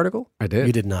you read the article? I did.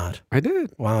 You did not. I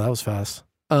did. Wow, that was fast.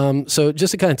 So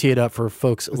just to kind of tee it up for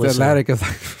folks listening. The Atlantic is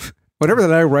like. Whenever the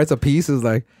Atlantic writes a piece, is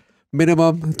like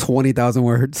minimum 20,000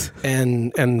 words,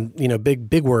 and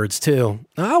big words too.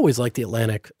 I always like the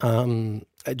Atlantic. I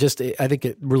think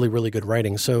it really good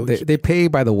writing. So they pay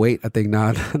by the weight. I think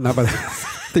not by the,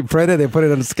 they print it, they put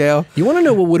it on a scale. You want to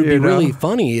know what would be really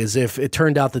funny is if it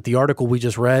turned out that the article we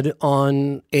just read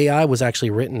on AI was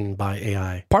actually written by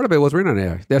AI. Part of it was written on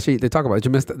AI. They talk about it.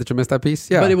 Did you miss that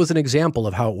piece? Yeah, but it was an example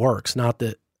of how it works, not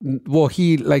that. Well,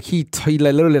 he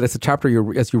literally, that's a chapter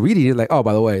as you're reading it, like, oh,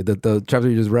 by the way, the chapter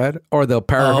you just read or the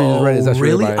paragraph you just read is actually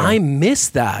really? I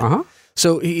missed that.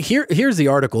 So here's the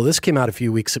article. This came out a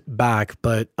few weeks back,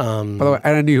 but by the way,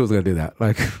 I knew he was going to do that.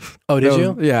 Like, oh, did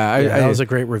you? Yeah, that was a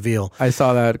great reveal. I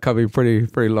saw that coming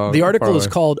pretty long. The article is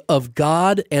called "Of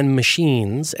God and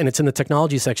Machines," and it's in the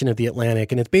technology section of the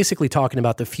Atlantic, and it's basically talking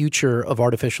about the future of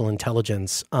artificial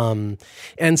intelligence, and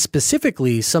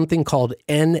specifically something called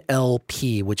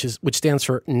NLP, which stands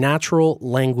for Natural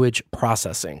Language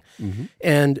Processing. Mm-hmm.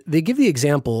 And they give the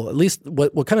example. At least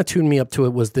what kind of tuned me up to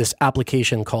it was this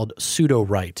application called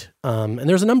Pseudo-Write. And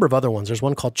there's a number of other ones. There's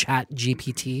one called Chat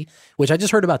GPT, which I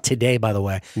just heard about today, by the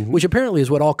way, which apparently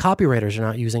is what all copywriters are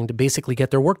now using to basically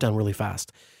get their work done really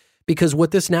fast. Because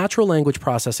what this natural language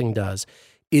processing does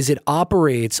is it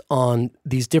operates on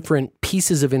these different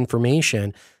pieces of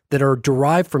information that are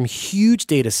derived from huge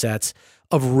data sets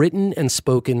of written and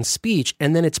spoken speech.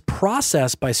 And then it's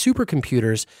processed by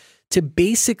supercomputers to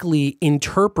basically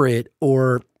interpret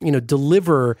or,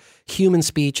 deliver human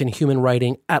speech and human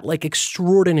writing at like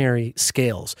extraordinary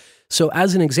scales. So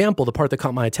as an example, the part that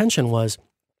caught my attention was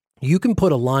you can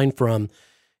put a line from,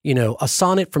 a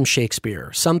sonnet from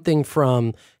Shakespeare, something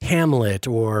from Hamlet,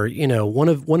 or, one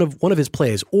of his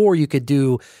plays, or you could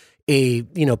do a,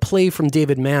 play from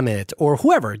David Mamet or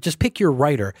whoever, just pick your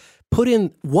writer, put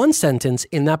in one sentence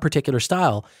in that particular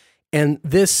style. And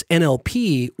this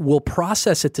NLP will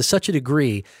process it to such a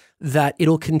degree that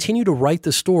it'll continue to write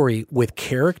the story with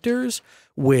characters,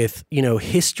 with,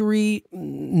 history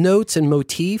notes and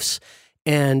motifs,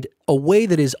 and a way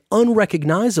that is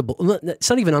unrecognizable. It's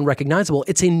not even unrecognizable.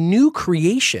 It's a new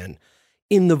creation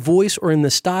in the voice or in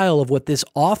the style of what this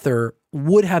author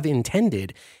would have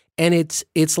intended. And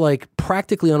it's like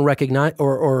practically unrecognizable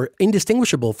or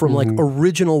indistinguishable from like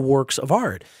original works of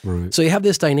art. Right. So you have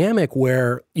this dynamic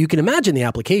where you can imagine the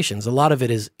applications. A lot of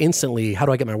it is instantly, how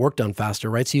do I get my work done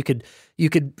faster, right? So you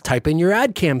could type in your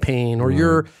ad campaign or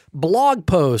your blog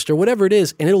post or whatever it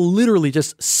is, and it'll literally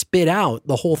just spit out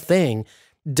the whole thing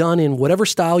done in whatever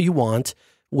style you want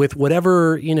with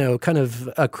whatever, kind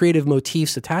of creative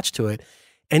motifs attached to it.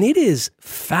 And it is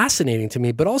fascinating to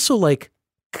me, but also like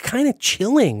kind of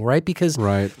chilling, right? Because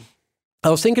I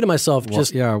was thinking to myself,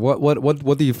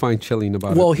 what do you find chilling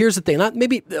about it? Well, here's the thing.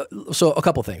 So a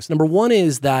couple things. Number one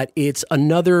is that it's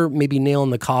another maybe nail in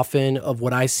the coffin of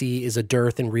what I see is a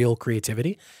dearth in real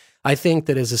creativity. I think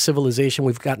that as a civilization,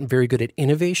 we've gotten very good at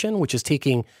innovation, which is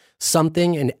taking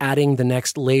something and adding the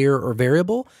next layer or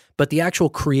variable, but the actual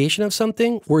creation of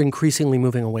something, we're increasingly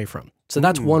moving away from. So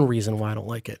that's one reason why I don't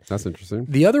like it. That's interesting.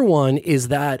 The other one is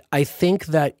that I think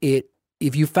that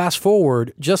if you fast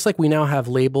forward, just like we now have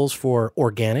labels for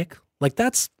organic, like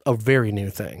that's a very new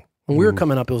thing. When we were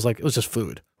coming up, it was just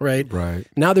food, right? Right.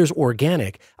 Now there's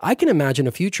organic. I can imagine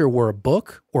a future where a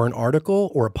book or an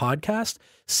article or a podcast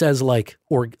says like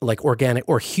organic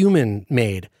or human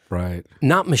made, right?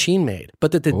 Not machine made,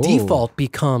 but that the default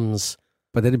becomes.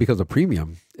 But then it becomes a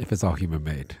premium if it's all human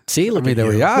made. See, the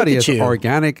reality is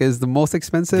organic is the most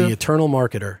expensive. The eternal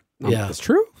marketer. Yeah, that's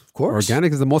true. Of course.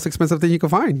 Organic is the most expensive thing you can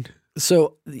find.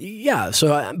 So yeah,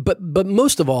 but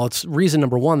most of all, it's reason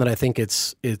number one that I think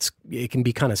it can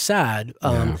be kind of sad.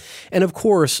 And of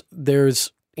course,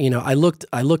 there's I looked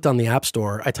on the App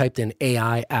Store. I typed in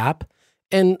AI app,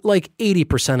 and like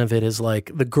 80% of it is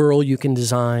like the girl you can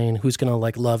design who's gonna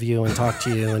like love you and talk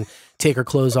to you and take her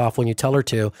clothes off when you tell her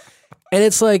to, and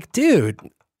it's like, dude.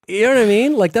 You know what I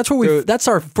mean? Like that's where that's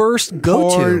our first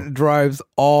go-to. Porn drives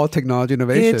all technology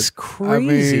innovation. It's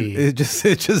crazy. I mean, it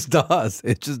just does.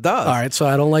 It just does. All right, so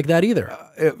I don't like that either.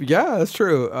 Yeah, that's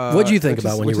true. What do you think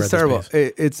about when you read this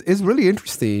piece? It's really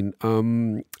interesting.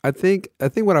 I think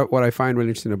what I find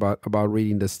really interesting about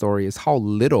reading this story is how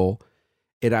little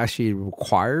it actually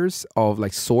requires of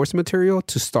like source material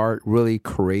to start really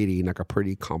creating like a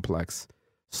pretty complex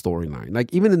storyline.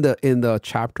 Like even in the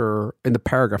chapter, in the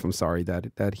paragraph,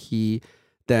 that he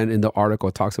then in the article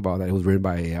talks about that it was written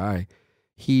by AI.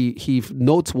 He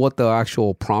notes what the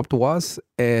actual prompt was,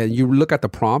 and you look at the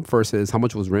prompt versus how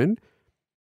much was written.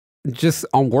 Just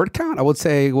on word count, I would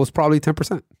say it was probably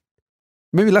 10%,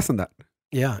 maybe less than that.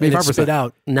 Yeah, maybe 5%. It spit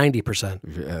out 90%.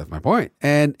 Yeah, that's my point.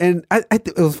 And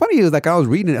it was funny. It was like I was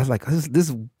reading it. I was like,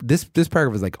 this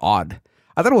paragraph is like odd.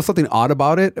 I thought it was something odd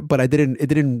about it, but it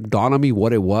didn't dawn on me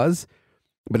what it was.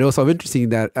 But it was so interesting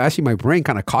that actually my brain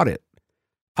kind of caught it.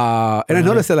 And I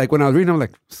noticed that like when I was reading, I'm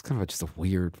like, it's kind of just a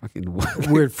weird fucking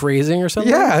weird phrasing or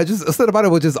something. Yeah, just something about it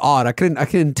was just odd. I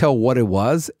couldn't tell what it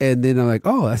was, and then I'm like,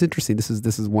 oh, that's interesting. This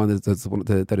is one that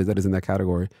is in that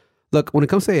category. Look, when it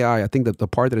comes to AI, I think that the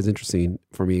part that is interesting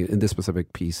for me in this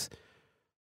specific piece,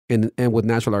 and with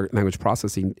natural language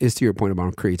processing, is to your point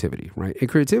about creativity, right? And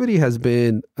creativity has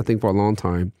been, I think, for a long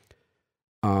time,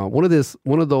 one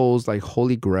of those like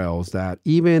holy grails that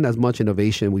even as much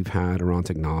innovation we've had around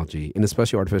technology, and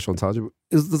especially artificial intelligence,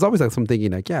 there's always like some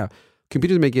thinking like, yeah,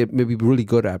 computers make it maybe really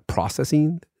good at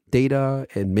processing data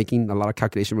and making a lot of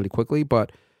calculation really quickly,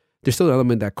 but there's still an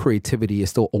element that creativity is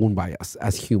still owned by us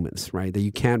as humans, right? That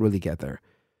you can't really get there.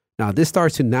 Now, this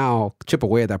starts to now chip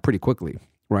away at that pretty quickly,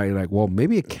 right? Like, well,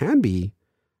 maybe it can be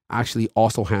actually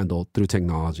also handled through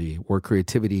technology where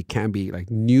creativity can be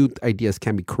like new ideas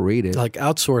can be created. Like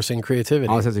outsourcing creativity.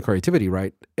 Outsourcing creativity,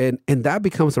 right? And that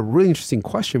becomes a really interesting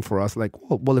question for us. Like,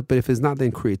 well, but if it's not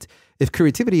then if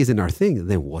creativity isn't our thing,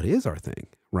 then what is our thing,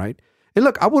 right? And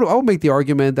look, I would make the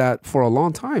argument that for a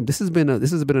long time, this has been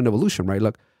an evolution, right?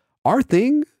 Look, our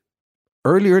thing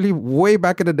early, way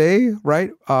back in the day,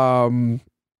 right?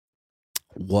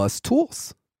 Was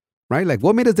tools. right? Like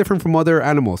what made us different from other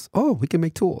animals? Oh, we can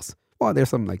make tools. Well, there's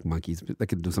some like monkeys that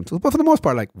can do some tools, but for the most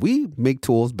part, like we make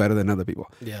tools better than other people.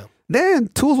 Yeah. Then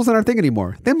tools wasn't our thing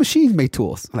anymore. Then machines make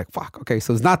tools. I'm like, fuck, okay,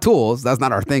 so it's not tools. That's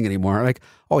not our thing anymore. Like,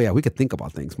 oh yeah, we could think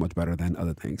about things much better than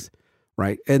other things,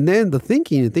 right? And then the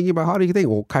thinking about how do you think?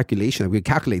 Well, calculation. Like we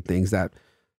calculate things and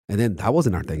then that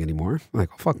wasn't our thing anymore. I'm like,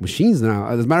 oh fuck, machines now.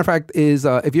 As a matter of fact,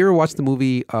 if you ever watched the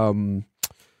movie,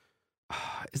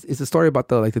 it's a story about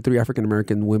the three African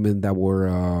American women that were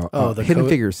hidden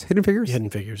figures,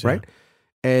 right?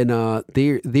 Yeah. And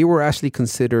they were actually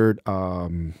considered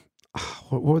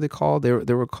what were they called? They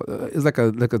were it's like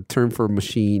a term for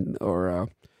machine or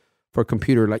for a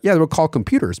computer. Like they were called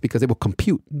computers because they would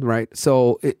compute, right?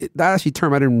 So that actually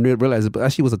term I didn't realize it, but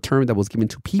actually was a term that was given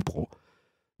to people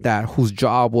whose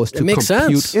job was to compute. Makes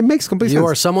sense. It makes complete sense. You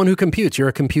are someone who computes. You're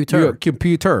a computer. You're a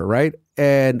computer, right?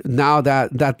 And now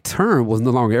that term was no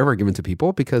longer ever given to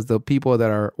people because the people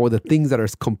the things that are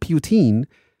computing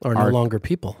are no longer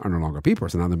people. Are no longer people.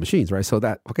 So now they're machines, right? So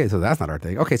that's not our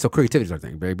thing. Okay, so creativity is our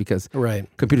thing, right? Because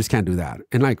computers can't do that.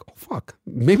 And like, oh, fuck,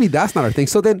 maybe that's not our thing.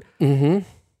 So then,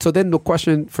 so then the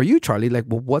question for you, Charlie, like,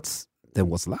 well, what's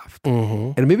left?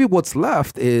 Mm-hmm. And maybe what's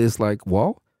left is like,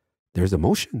 well, there's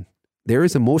emotion. There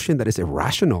is emotion that is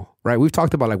irrational, right? We've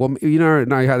talked about like, well,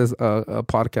 now you had this a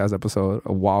podcast episode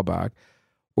a while back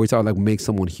where we talked like make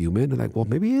someone human. And like, well,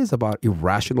 maybe it is about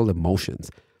irrational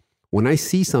emotions. When I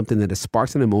see something that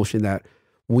sparks an emotion that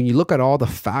when you look at all the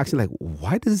facts, you're like,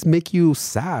 why does this make you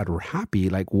sad or happy?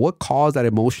 Like what caused that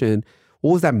emotion?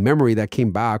 What was that memory that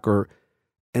came back? And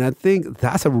I think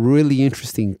that's a really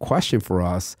interesting question for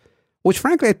us. Which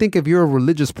frankly, I think if you're a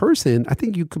religious person, I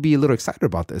think you could be a little excited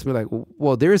about this. Be like,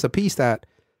 well, there is a piece that,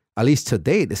 at least to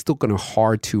date, is still going to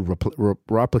hard to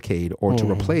replicate or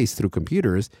to replace through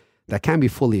computers that can be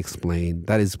fully explained,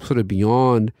 that is sort of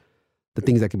beyond the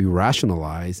things that can be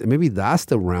rationalized. And maybe that's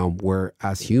the realm where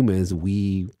as humans,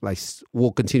 we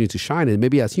will continue to shine. And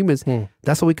maybe as humans,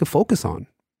 that's what we could focus on,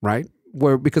 right?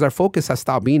 Because our focus has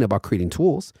stopped being about creating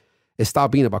tools. It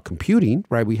stopped being about computing,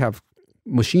 right? We have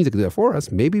machines that can do that for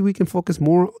us. Maybe we can focus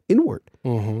more inward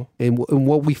and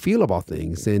what we feel about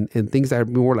things and things that are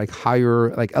more like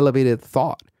higher, like elevated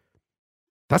thought.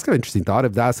 That's kind of interesting thought.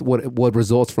 If that's what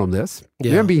results from this,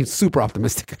 I'm being super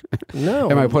optimistic. No,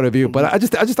 in my point of view, but I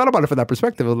just thought about it from that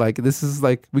perspective of like this is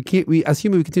like we as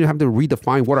humans we continue to have to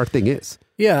redefine what our thing is.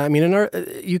 Yeah, I mean,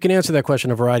 you can answer that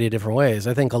question a variety of different ways.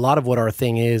 I think a lot of what our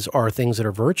thing is are things that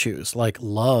are virtues, like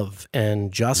love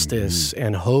and justice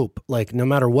and hope. Like no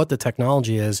matter what the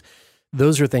technology is,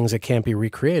 those are things that can't be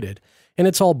recreated. And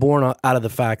it's all born out of the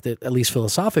fact that, at least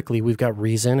philosophically, we've got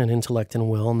reason and intellect and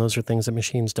will, and those are things that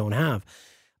machines don't have.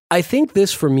 I think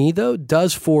this, for me, though,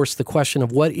 does force the question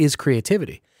of what is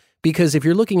creativity. Because if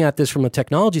you're looking at this from a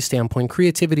technology standpoint,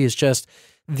 creativity is just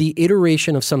the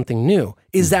iteration of something new.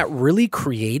 Is that really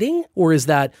creating, or is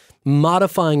that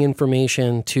modifying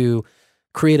information to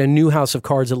create a new house of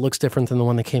cards that looks different than the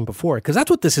one that came before? Because that's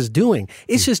what this is doing.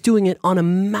 It's just doing it on a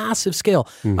massive scale.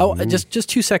 Just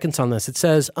 2 seconds on this. It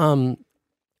says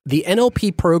the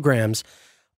NLP programs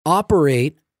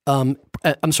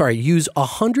use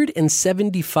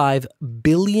 175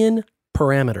 billion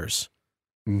parameters.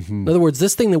 In other words,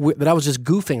 this thing that I was just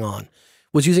goofing on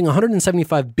was using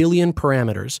 175 billion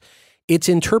parameters. Its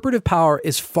interpretive power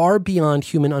is far beyond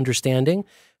human understanding,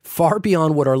 far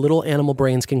beyond what our little animal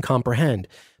brains can comprehend.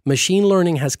 Machine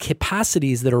learning has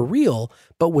capacities that are real,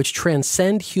 but which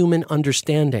transcend human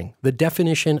understanding. The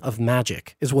definition of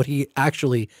magic is what he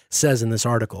actually says in this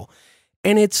article.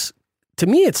 And to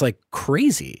me, it's like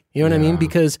crazy. You know what I mean?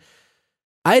 Because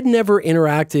I had never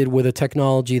interacted with a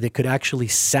technology that could actually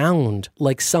sound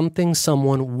like something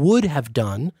someone would have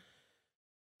done,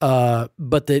 but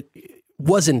that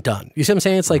wasn't done. You see what I'm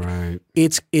saying? It's like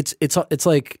it's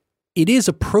like it is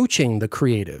approaching the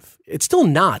creative. It's still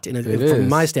not from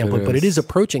my standpoint, but it is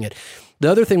approaching it.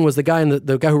 The other thing was the guy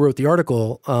who wrote the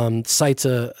article cites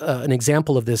an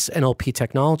example of this NLP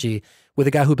technology with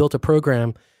a guy who built a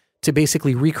program to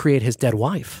basically recreate his dead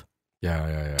wife.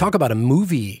 Yeah. Talk about a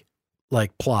movie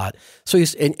like plot. So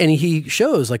he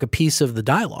shows like a piece of the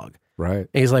dialogue. Right.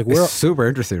 And he's like, it's super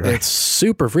interesting, right? It's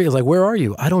super free. He's like, where are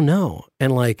you? I don't know.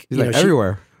 And like, he's like,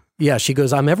 everywhere. She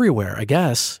goes, I'm everywhere, I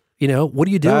guess. What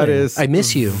are you doing? That is I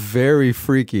miss you. Very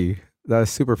freaky. That is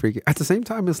super freaky. At the same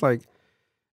time, it's like,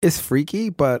 it's freaky,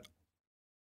 but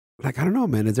like, I don't know,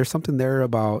 man. Is there something there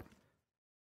about,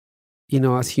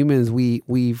 as humans,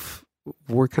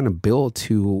 we're kind of built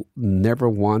to never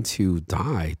want to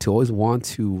die, to always want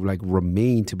to like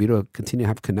remain, to be able to continue to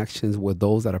have connections with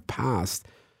those that have passed.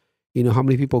 You know, how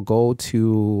many people go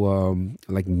to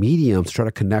like mediums, try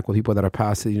to connect with people that are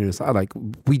past the other side. Like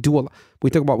we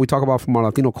talk about from our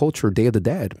Latino culture, Day of the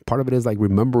Dead. Part of it is like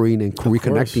remembering and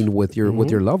reconnecting with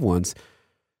your loved ones.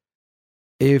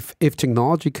 If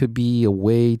technology could be a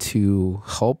way to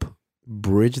help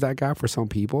bridge that gap for some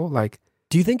people, like,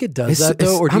 do you think it does that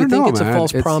though, or do you think it's a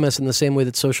false promise in the same way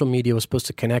that social media was supposed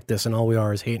to connect us, and all we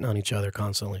are is hating on each other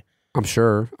constantly? I'm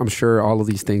sure all of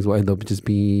these things will end up just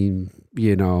being,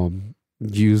 you know,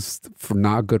 used for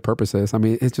not good purposes. I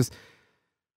mean, it's just,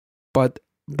 but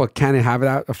can it have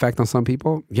that effect on some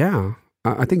people? Yeah,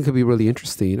 I think it could be really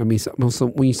interesting. I mean, so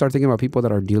when you start thinking about people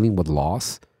that are dealing with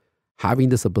loss, having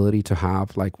this ability to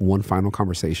have like one final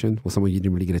conversation with someone you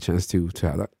didn't really get a chance to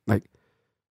have that, like,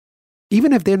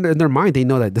 even if they're in their mind, they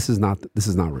know that this is not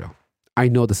real. I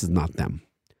know this is not them.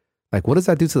 Like, what does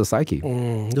that do to the psyche?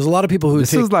 There's a lot of people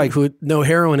who know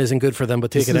heroin isn't good for them,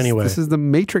 but take it anyway. This is the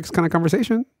Matrix kind of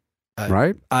conversation,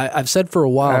 right? I've said for a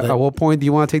while at what point do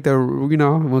you want to take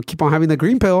we'll keep on having the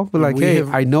green pill? But like,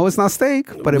 I know it's not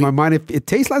steak, but in my mind, it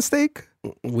tastes like steak.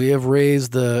 We have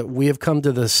come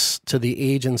to the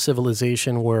age in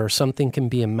civilization where something can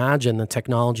be imagined, the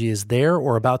technology is there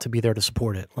or about to be there to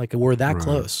support it. Like, we're that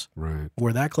close. Right.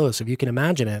 We're that close. If you can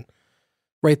imagine it,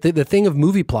 right? The thing of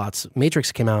movie plots,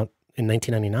 Matrix came out in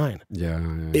 1999.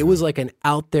 Yeah. It was like an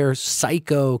out there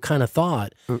psycho kind of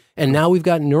thought. And now we've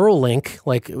got Neuralink,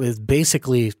 like, it's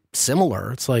basically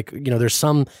similar. It's like, you know, there's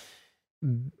some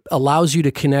allows you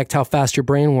to connect how fast your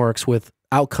brain works with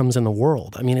outcomes in the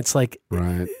world. I mean, it's like,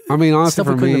 right. I mean, honestly,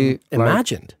 for me,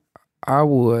 imagined. Like, I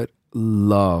would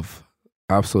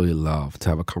absolutely love to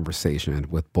have a conversation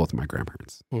with both of my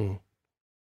grandparents.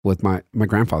 With my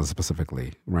grandfather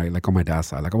specifically, right? Like on my dad's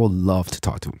side, like I would love to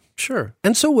talk to him. Sure.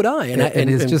 And so would I. And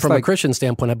it's just from like, a Christian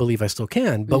standpoint, I believe I still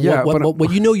can. But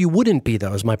what you know you wouldn't be,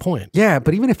 though, is my point. Yeah,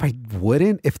 but even if I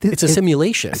wouldn't, it's a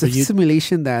simulation. It's a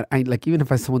simulation that even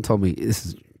if someone told me, this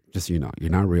is just, you're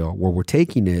not real. What we're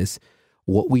taking is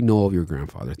what we know of your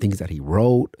grandfather, things that he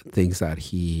wrote, things that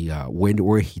he,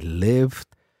 where he lived,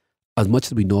 as much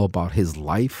as we know about his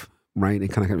life, right,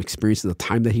 and kind of experiences the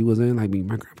time that he was in. I mean,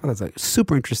 my grandfather's like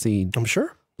super interesting. I'm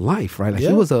sure. Life, right? Like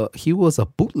he was a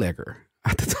bootlegger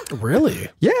at the time. Really?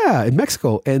 Yeah, in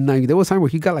Mexico. And like there was a time where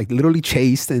he got like literally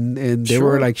chased, and they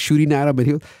were like shooting at him, and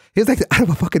he was like out of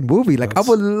a fucking movie. Like I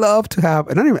would love to have,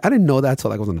 and I didn't know that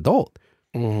until like I was an adult.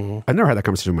 I never had that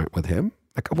conversation with him.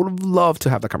 Like I would have loved to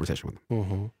have that conversation with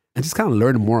him, and just kind of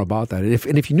learn more about that.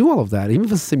 And if you knew all of that, even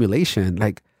if it's a simulation,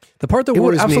 like. The part that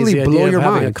worries me is the idea of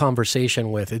having a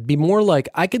conversation with. It'd be more like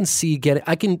I can see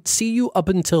you up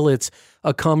until it's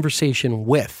a conversation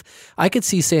with. I could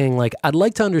see saying like, I'd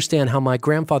like to understand how my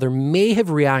grandfather may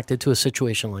have reacted to a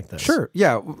situation like this. Sure.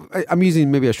 Yeah. I'm using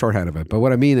maybe a shorthand of it, but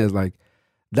what I mean is like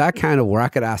that kind of where I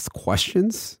could ask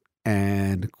questions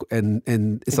and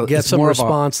get some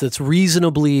response that's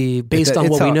reasonably based on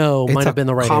what we know might have been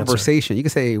the right conversation. Answer. You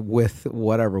could say with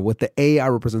the AI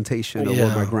representation of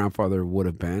what my grandfather would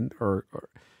have been, or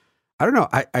I don't know.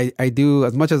 I do,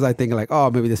 as much as I think like, oh,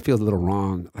 maybe this feels a little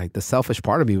wrong. Like the selfish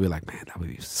part of me would be like, man, that would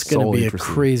be it's going to be a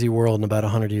crazy world in about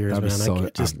 100 years, man.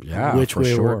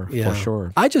 For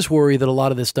sure. I just worry that a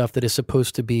lot of this stuff that is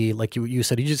supposed to be like you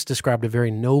said, you just described a very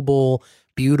noble,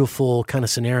 beautiful kind of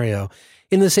scenario.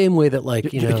 In the same way that,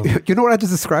 like, you know what I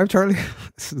just described, Charlie,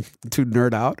 to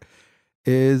nerd out,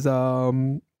 is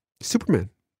Superman.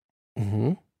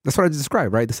 That's what I just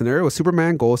described, right? The scenario was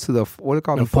Superman goes to the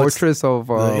fortress of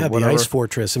the ice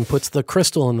fortress, and puts the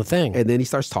crystal in the thing, and then he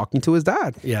starts talking to his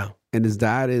dad. Yeah, and his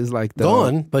dad is like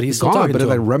gone, but he's still talking but to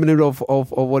it's him. like remnant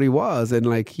of what he was, and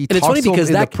like he talks to him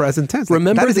in the present tense. Like,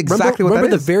 remember, that is exactly what that is.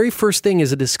 Remember the very first thing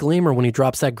is a disclaimer when he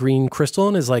drops that green crystal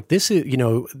and is like, this is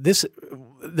this.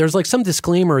 There's like some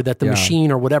disclaimer that the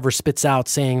machine or whatever spits out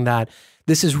saying that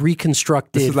this is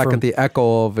reconstructed. This is like the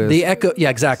echo of the echo. Yeah,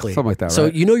 exactly. Something like that. So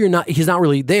right? He's not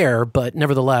really there, but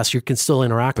nevertheless, you can still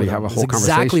interact with him. Have a whole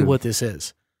conversation. Exactly what this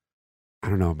is. I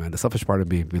don't know, man. The selfish part of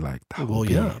me would be like,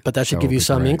 but that should give you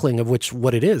some inkling of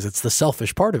what it is. It's the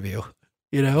selfish part of you.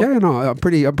 You know? Yeah, no, I'm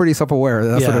pretty self-aware.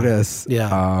 That's what it is.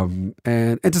 Yeah.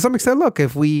 And to some extent, look,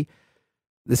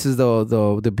 this is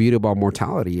the beauty about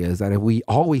mortality is that if we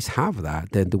always have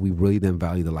that, then do we really then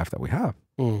value the life that we have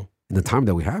and the time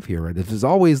that we have here, right? If it's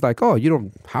always like, oh, you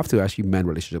don't have to actually mend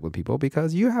relationship with people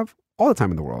because you have all the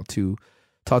time in the world to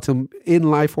talk to them in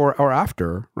life or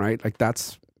after, right? Like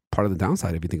that's part of the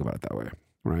downside if you think about it that way,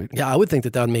 right? Yeah, I would think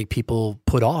that would make people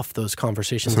put off those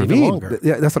conversations even longer.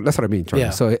 Yeah, that's what I mean, Charlie. Yeah.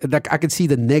 So like I could see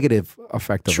the negative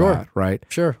effect of that, right?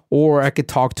 Sure. Or I could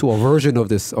talk to a version of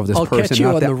this person,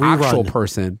 not the actual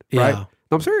person, right? No,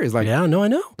 I'm serious. Like, yeah, no, I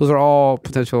know. Those are all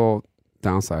potential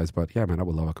downsides. But yeah, man, I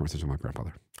would love a conversation with my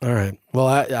grandfather. All right. Well,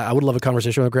 I would love a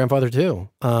conversation with my grandfather too.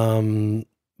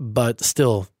 But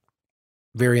still,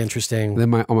 very interesting.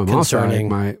 Then on my mom's side, concerning.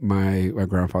 my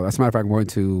grandfather. As a matter of fact, I'm going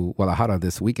to Guadalajara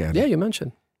this weekend. Yeah, you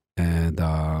mentioned. And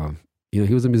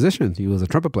he was a musician. He was a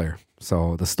trumpet player.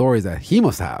 So the stories that he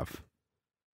must have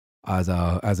as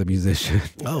a musician.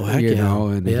 Oh, heck you yeah. know,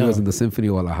 and Yeah. he was in the Symphony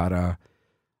of Guadalajara.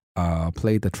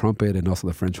 Played the trumpet and also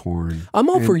the French horn. I'm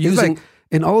all for it's using. like,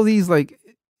 and all these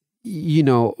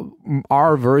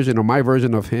our version or my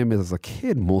version of him is as a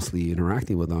kid mostly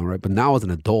interacting with them, right? But now as an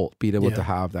adult, being able to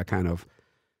have that kind of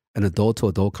an adult to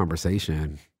adult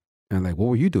conversation and like, what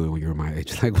were you doing when you were my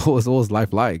age? Like, what was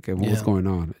life like and what was going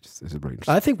on? It's very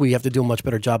interesting. I think we have to do a much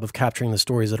better job of capturing the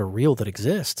stories that are real, that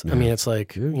exist. Yeah. I mean, it's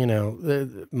like,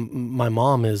 my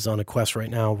mom is on a quest right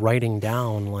now, writing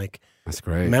down like That's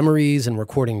great. memories and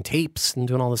recording tapes and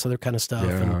doing all this other kind of stuff.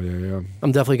 Yeah.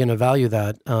 I'm definitely going to value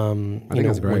that, think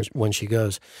that's great. when she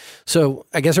goes. So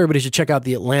I guess everybody should check out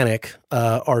the Atlantic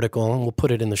article, and we'll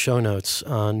put it in the show notes.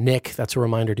 Nick, that's a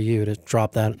reminder to you to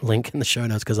drop that link in the show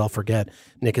notes because I'll forget.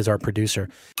 Nick is our producer.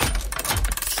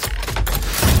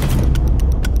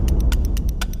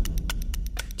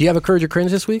 Do you have a Courage or Cringe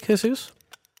this week, Jesus?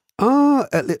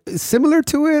 Similar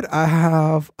to it, I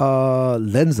have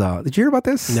Lenza. Did you hear about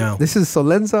this? No.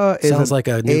 Lenza is Sounds like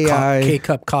a new AI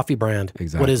K-Cup coffee brand.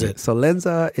 Exactly. What is it? So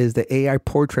Lenza is the AI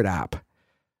portrait app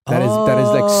that is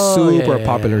like super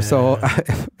popular. yeah. So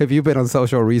if you've been on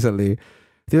social recently,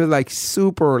 they're like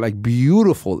super like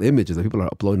beautiful images that people are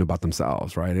uploading about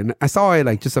themselves, right? And I saw it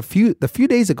like just a few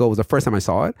days ago was the first time I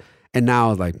saw it, and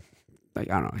now like I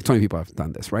don't know, 20 people have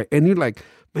done this, right? And you're like,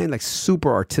 man, like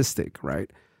super artistic, right?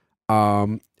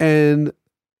 And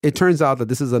it turns out that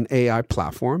this is an AI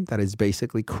platform that is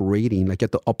basically creating, like you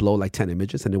have to upload like 10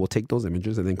 images and it will take those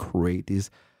images and then create these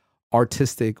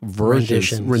artistic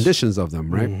renditions of them,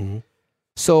 right? Mm-hmm.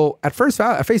 So at face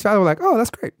value, we're like, oh,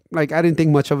 that's great. Like I didn't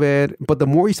think much of it. But the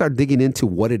more you start digging into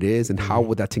what it is and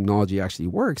how that technology actually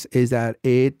works is that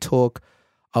it took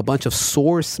a bunch of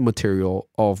source material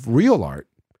of real art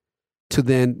to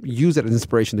then use it as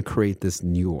inspiration to create this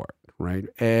new art, right?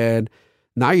 And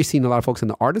now you're seeing a lot of folks in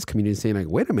the artist community saying like,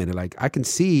 wait a minute, like I can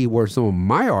see where some of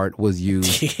my art was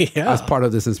used as part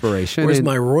of this inspiration. Where's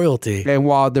my royalty? And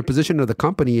while the position of the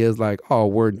company is like, oh,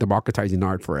 we're democratizing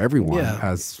art for everyone.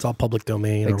 Yeah, it's all public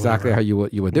domain. Exactly how you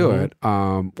would do it.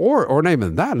 Or not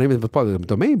even that, not even public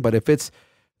domain, but if it's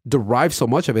derived so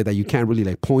much of it that you can't really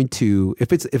like point to,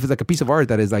 if it's like a piece of art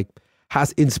that is like,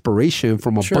 has inspiration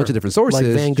from a bunch of different sources.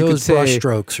 Like Van Gogh's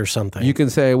brushstrokes or something. You can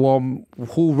say, well,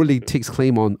 who really takes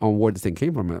claim on where this thing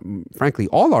came from? Frankly,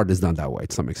 all art is done that way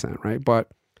to some extent, right? But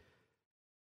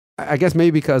I guess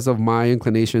maybe because of my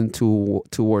inclination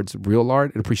towards real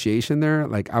art and appreciation there,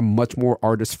 like I'm much more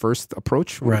artist first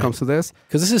approach when it comes to this.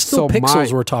 Because this is still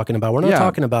pixels we're talking about. We're not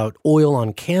talking about oil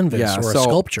on canvas or a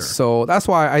sculpture. So that's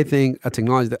why I think a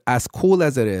technology that as cool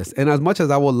as it is, and as much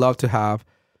as I would love to have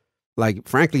like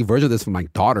frankly version of this for my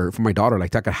daughter,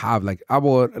 like I could have like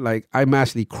I'm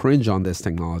actually cringe on this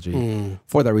technology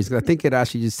for that reason. I think it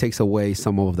actually just takes away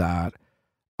some of that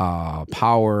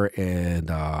power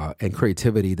and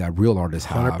creativity that real artists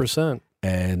have. 100%.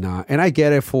 And I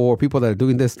get it for people that are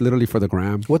doing this literally for the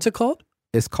gram. What's it called?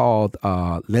 It's called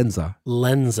Lenza.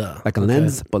 Lenza. Like a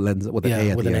lens, but Lenza with an A at the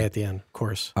end. with an A at the end, of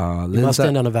course. Lenza, you must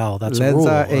end on a vowel. That's a rule.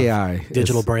 Lenza AI.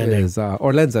 Digital branding.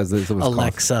 Or Lenza is what it's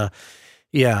Alexa. called.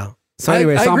 Yeah. So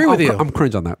anyway, I agree with you. I'm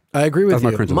cringe on that. I agree with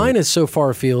you. Cringe Mine is so far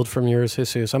afield from yours,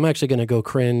 Jesus. I'm actually going to go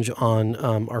cringe on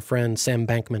our friend Sam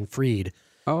Bankman-Fried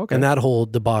and that whole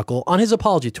debacle on his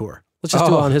apology tour. Let's just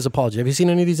do it on his apology. Have you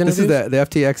seen any of these interviews? This is the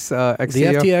FTX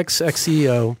ex-CEO? The FTX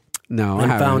ex-CEO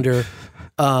and founder.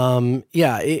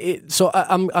 So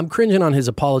I'm cringing on his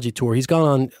apology tour. He's gone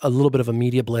on a little bit of a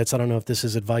media blitz. I don't know if this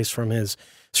is advice from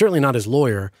certainly not his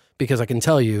lawyer, because I can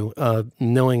tell you,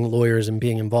 knowing lawyers and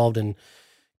being involved in,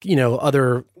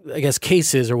 other, I guess,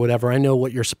 cases or whatever, I know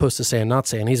what you're supposed to say and not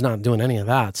say, and he's not doing any of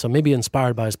that. So maybe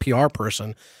inspired by his PR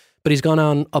person, but he's gone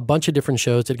on a bunch of different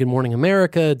shows, did Good Morning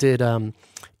America, did a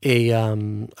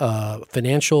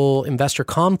financial investor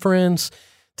conference,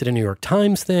 did a New York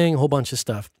Times thing, a whole bunch of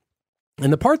stuff.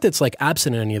 And the part that's like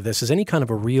absent in any of this is any kind of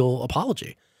a real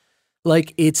apology.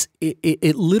 Like it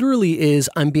literally is,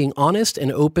 I'm being honest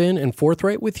and open and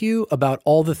forthright with you about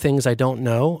all the things I don't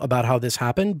know about how this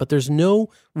happened, but there's no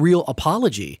real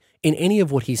apology in any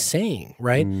of what he's saying,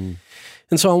 right? And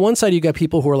so on one side, you got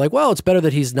people who are like, well, it's better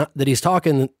that he's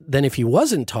talking than if he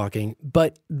wasn't talking.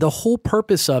 But the whole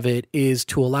purpose of it is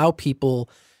to allow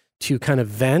people to kind of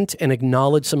vent and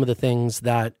acknowledge some of the things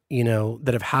that,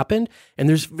 that have happened. And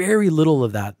there's very little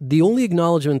of that. The only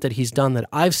acknowledgement that he's done that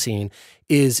I've seen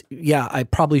is, yeah, I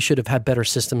probably should have had better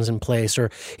systems in place, or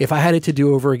if I had it to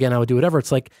do over again, I would do whatever.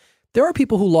 It's like, there are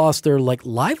people who lost their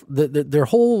their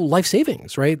whole life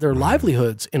savings, right? Their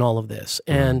livelihoods in all of this.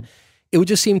 And it would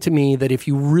just seem to me that if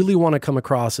you really want to come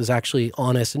across as actually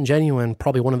honest and genuine,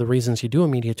 probably one of the reasons you do a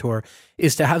media tour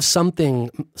is to have something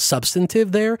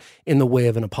substantive there in the way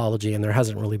of an apology. And there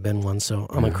hasn't really been one. So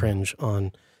I'm a cringe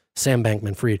on Sam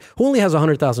Bankman-Fried, who only has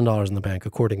 $100,000 in the bank,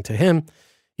 according to him,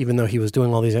 even though he was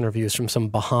doing all these interviews from some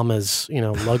Bahamas,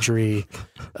 luxury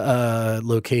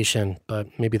location. But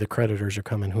maybe the creditors are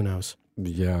coming. Who knows?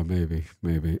 Yeah, maybe.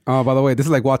 Oh, by the way, this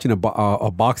is like watching a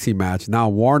boxing match. Now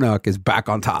Warnock is back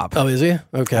on top. Oh, is he?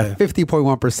 Okay.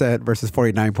 50.1% versus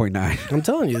 49.9. I'm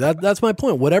telling you, that's my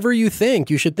point. Whatever you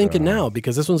think, you should think it now,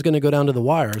 because this one's going to go down to the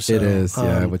wire. So, it is,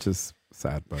 which is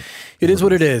sad, but it is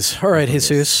what it is. All right,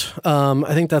 Jesus.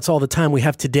 I think that's all the time we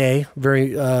have today.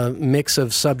 Very mix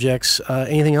of subjects.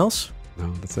 Anything else? No,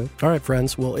 that's it. All right,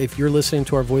 friends. Well, if you're listening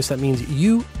to our voice, that means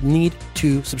you need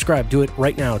to subscribe. Do it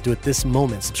right now. Do it this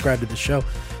moment. Subscribe to the show.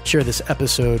 Share this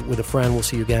episode with a friend. We'll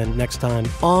see you again next time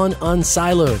on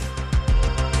Unsiloed.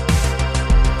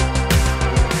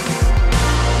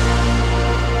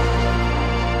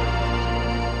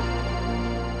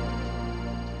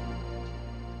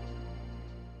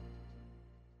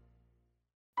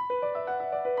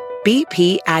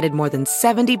 BP added more than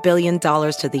 $70 billion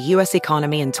to the U.S.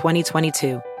 economy in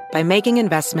 2022 by making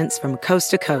investments from coast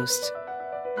to coast.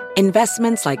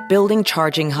 Investments like building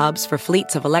charging hubs for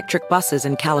fleets of electric buses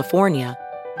in California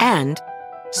and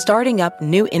starting up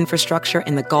new infrastructure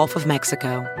in the Gulf of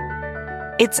Mexico.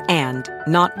 It's and,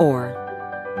 not or.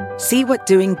 See what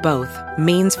doing both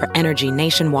means for energy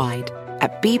nationwide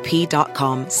at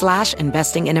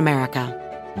bp.com/investing in America.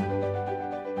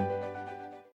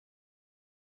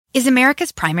 Is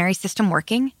America's primary system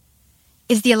working?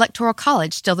 Is the Electoral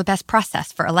College still the best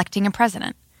process for electing a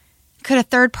president? Could a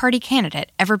third-party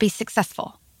candidate ever be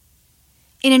successful?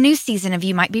 In a new season of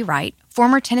You Might Be Right,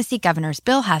 former Tennessee governors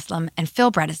Bill Haslam and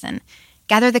Phil Bredesen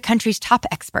gather the country's top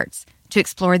experts to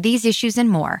explore these issues and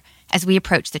more as we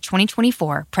approach the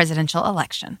 2024 presidential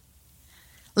election.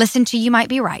 Listen to You Might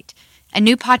Be Right, a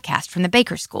new podcast from the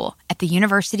Baker School at the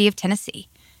University of Tennessee,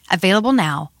 available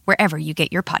now wherever you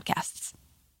get your podcasts.